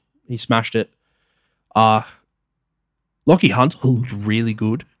full-time mid. He smashed it. Lockie Hunter looked really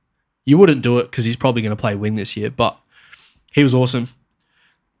good. You wouldn't do it because he's probably going to play wing this year, but he was awesome.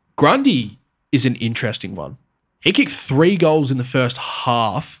 Grundy is an interesting one. He kicked 3 goals in the first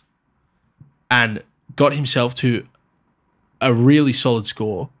half and got himself to a really solid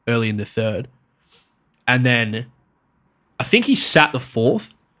score early in the third. And then I think he sat the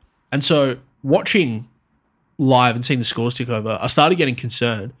 4th. And so watching live and seeing the scores tick over, I started getting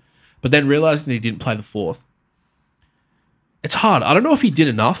concerned, but then realizing that he didn't play the 4th. It's hard. I don't know if he did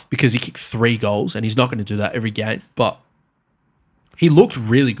enough because he kicked 3 goals and he's not going to do that every game, but he looked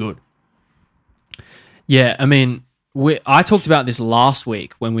really good. Yeah, I mean, I talked about this last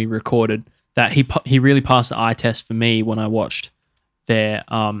week when we recorded that he really passed the eye test for me when I watched their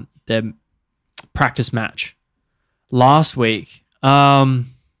practice match last week.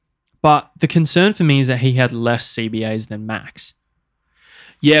 But the concern for me is that he had less CBAs than Max.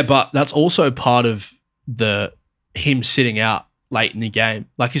 Yeah, but that's also part of him sitting out late in the game.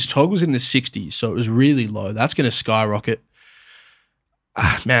 Like his tog was in the 60s, so it was really low. That's going to skyrocket.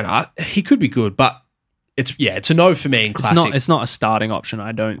 Man, he could be good, but it's a no for me in Classic. It's not a starting option,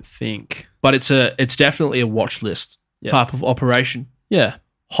 I don't think. But it's definitely a watch list type of operation. Yeah.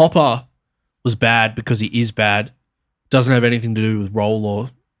 Hopper was bad because he is bad. Doesn't have anything to do with role or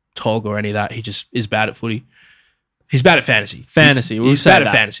tog or any of that. He just is bad at footy. He's bad at fantasy. He's bad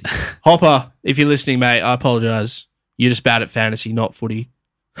at fantasy. Hopper, if you're listening, mate, I apologize. You're just bad at fantasy, not footy.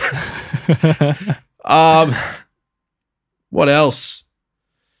 What else?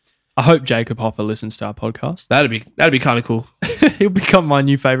 I hope Jacob Hopper listens to our podcast. That'd be kind of cool. He'll become my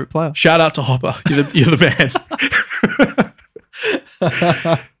new favorite player. Shout out to Hopper. You're the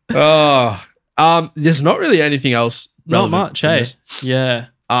man. There's not really anything else. Not relevant much, from hey? this. Yeah.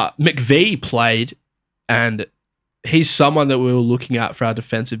 McVee played, and he's someone that we were looking at for our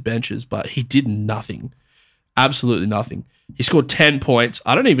defensive benches, but he did nothing. Absolutely nothing. He scored 10 points.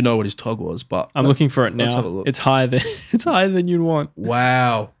 I don't even know what his tog was, but I'm looking for it let's have a now. look. It's higher than you'd want.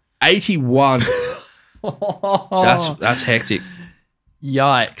 Wow. 81. That's hectic.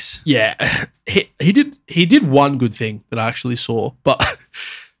 Yikes. Yeah. He did one good thing that I actually saw, but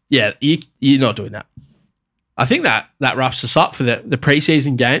yeah, you're not doing that. I think that wraps us up for the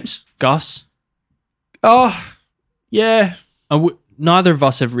preseason games. Gus? Oh, yeah. Neither of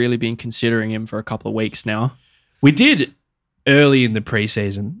us have really been considering him for a couple of weeks now. We did early in the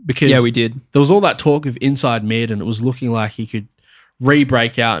preseason because Yeah, we did. there was all that talk of inside mid, and it was looking like he could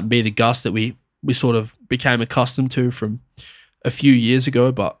re-break out and be the Gus that we sort of became accustomed to from a few years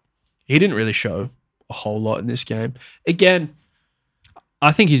ago, but he didn't really show a whole lot in this game. Again,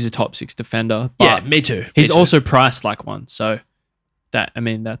 I think he's a top 6 defender, yeah, but me too. he's Me too. also priced like one. So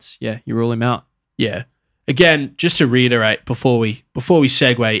that's you rule him out. Yeah. Again, just to reiterate before we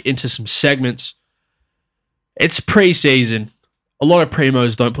segue into some segments, it's preseason. A lot of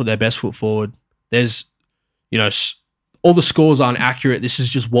primos don't put their best foot forward. There's, all the scores aren't accurate. This is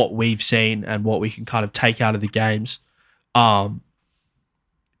just what we've seen and what we can kind of take out of the games.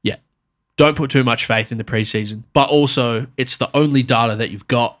 Yeah. Don't put too much faith in the preseason, but also it's the only data that you've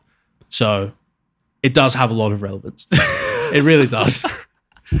got. So it does have a lot of relevance. It really does.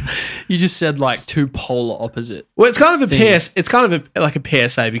 You just said like two polar opposite. Well, it's kind of a things. PS. It's kind of like a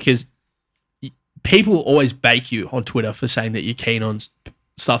PSA because people always bake you on Twitter for saying that you're keen on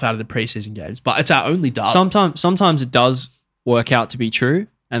stuff out of the preseason games, but it's our only data. Sometimes it does work out to be true,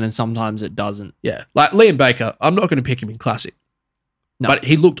 and then sometimes it doesn't. Yeah, like Liam Baker. I'm not going to pick him in classic, No. but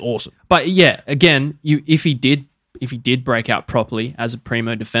he looked awesome. But yeah, again, if he did break out properly as a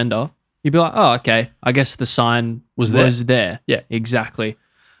primo defender, you'd be like, oh, okay, I guess the sign was there. Yeah. Exactly.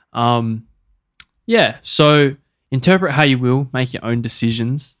 Yeah. So interpret how you will, make your own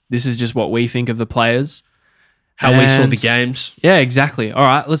decisions. This is just what we think of the players. How we saw the And- games. Yeah, exactly. All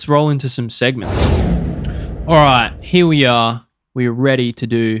right, let's roll into some segments. All right, here we are. We're ready to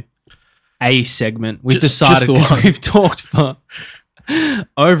do a segment. We've Just decided the because one. we've talked for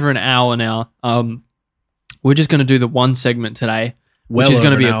over an hour now. We're just going to do the one segment today, Well which is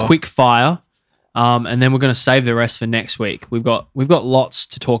going to over be an a hour. quick fire, and then we're going to save the rest for next week. We've got lots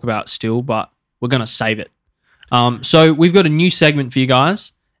to talk about still, but we're going to save it. So we've got a new segment for you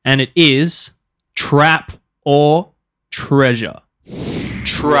guys, and it is Trap or Treasure.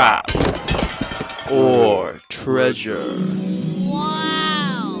 Trap or treasure.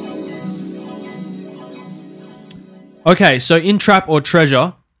 Okay, so in Trap or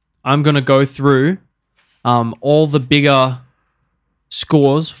Treasure, I'm going to go through all the bigger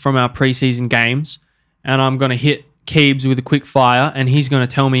scores from our preseason games, and I'm going to hit Keebs with a quick fire, and he's going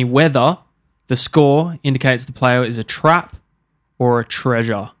to tell me whether the score indicates the player is a trap or a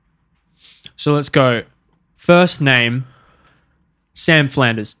treasure. So let's go. First name, Sam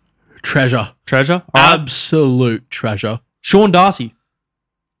Flanders. Treasure. Treasure? All right. Absolute treasure. Sean Darcy.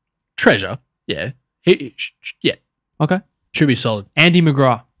 Treasure. Yeah. Yeah. Okay. Should be solid. Andy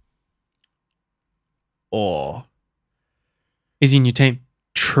McGrath. Or Is he in your team?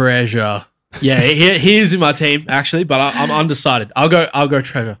 treasure. Yeah, he is in my team actually, but I'm undecided. I'll go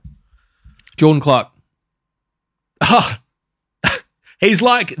treasure. Jordan Clark. Ah, he's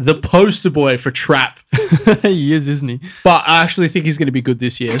like the poster boy for trap, He is, isn't he? but I actually think he's going to be good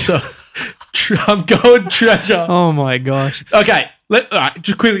this year. So I'm going treasure. Oh my gosh. Okay, all right,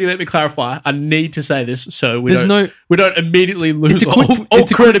 just quickly let me clarify. I need to say this so we There's don't immediately lose It's a quick- all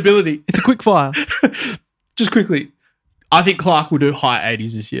it's a quick- credibility. It's a quick fire. Just quickly, I think Clark will do high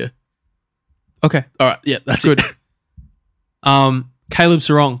 80s this year. Okay. All right, yeah, that's Good. it. Caleb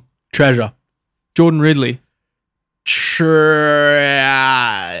Sarong. Treasure. Jordan Ridley.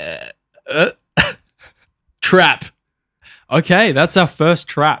 Trap. Okay, that's our first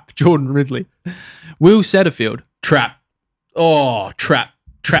trap. Jordan Ridley. Will Setterfield. Trap. Oh, trap.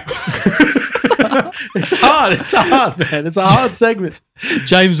 It's hard, man. It's a hard segment.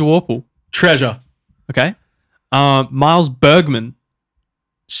 James Warple. Treasure. Okay. Miles Bergman.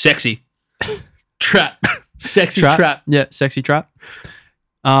 Sexy. Trap. Sexy trap. Yeah, sexy trap.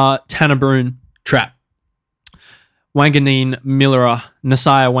 Tanner Brune. Trap. Wanganeen Millerer.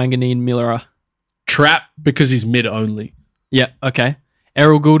 Nasiah Wanganeen Millerer. Trap because he's mid only. Yeah, okay.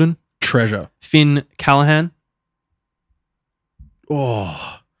 Errol Goulden, Treasure. Finn Callahan,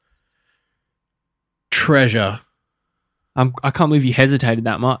 Oh. Treasure. I can't believe you hesitated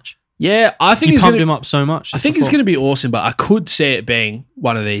that much. Yeah, I think You he's pumped gonna, him up so much. I think he's going to be awesome, but I could see it being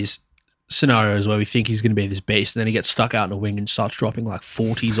one of these scenarios where we think he's going to be this beast and then he gets stuck out in a wing and starts dropping like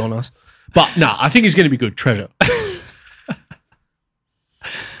 40s on us. But no, I think he's going to be good. Treasure.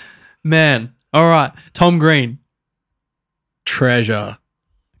 Man. All right. Tom Green. Treasure.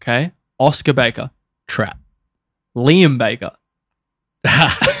 Okay. Oscar Baker. Trap. Liam Baker.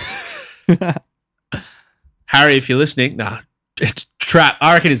 Harry, if you're listening, nah, it's trap.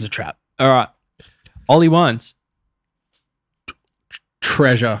 I reckon it's a trap. All right. Ollie Wines.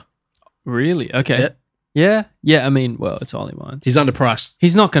 Treasure. Really? Okay. Yep. Yeah. Yeah. I mean, well, it's Ollie Wines. He's underpriced.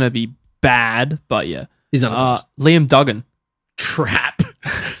 He's not going to be bad, but yeah. He's underpriced. Liam Duggan. Trap.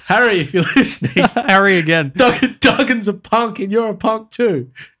 Harry, if you're listening, Harry again. Duggan's a punk and you're a punk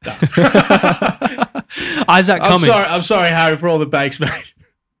too. No. Isaac Cumming. I'm sorry, Harry, for all the bakes, mate.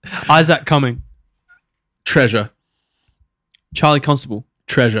 Isaac Cumming. Treasure. Charlie Constable.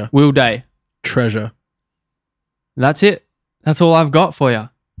 Treasure. Will Day. Treasure. That's it. That's all I've got for you.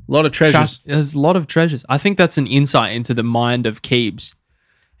 A lot of treasures. There's a lot of treasures. I think that's an insight into the mind of Keebs.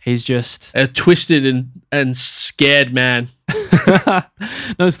 He's just... A twisted and scared man. No,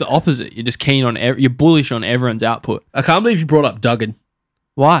 it's the opposite. You're just keen on... You're bullish on everyone's output. I can't believe you brought up Duggan.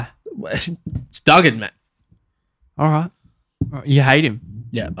 Why? It's Duggan, man. All right. You hate him.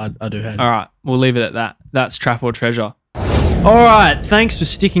 Yeah, I do hate him. All right. We'll leave it at that. That's Trap or Treasure. All right. Thanks for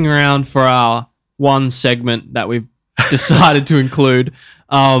sticking around for our one segment that we've decided to include.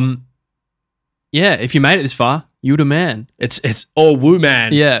 Yeah, if you made it this far, you the man. It's all woo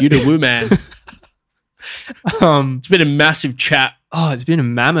man. Yeah. You the woo man. It's been a massive chat. Oh, it's been a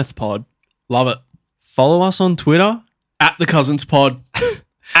mammoth pod. Love it. Follow us on Twitter. At the Cousins Pod.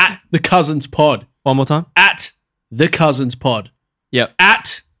 At the Cousins Pod. One more time. At the Cousins Pod. Yep.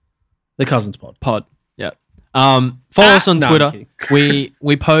 At the Cousins Pod. Yep. Follow us on No, I'm Twitter. kidding.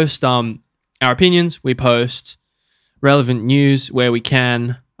 We post our opinions. We post relevant news where we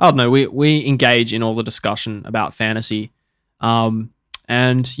can. I don't know. We engage in all the discussion about fantasy.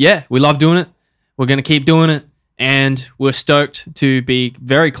 And yeah, we love doing it. We're going to keep doing it. And we're stoked to be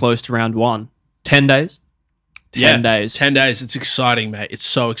very close to round 1. 10 days. 10 days. 10 days. It's exciting, mate. It's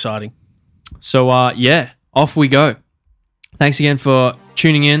so exciting. So, yeah, off we go. Thanks again for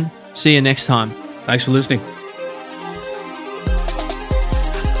tuning in. See you next time. Thanks for listening.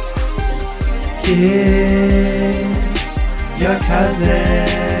 Kiss your cousin.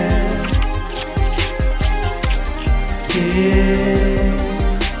 Kiss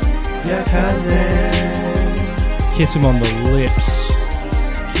your cousin. Kiss him on the lips.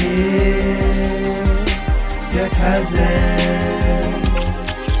 Kiss your cousin.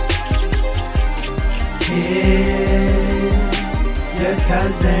 Kiss your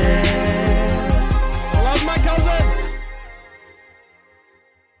cousin.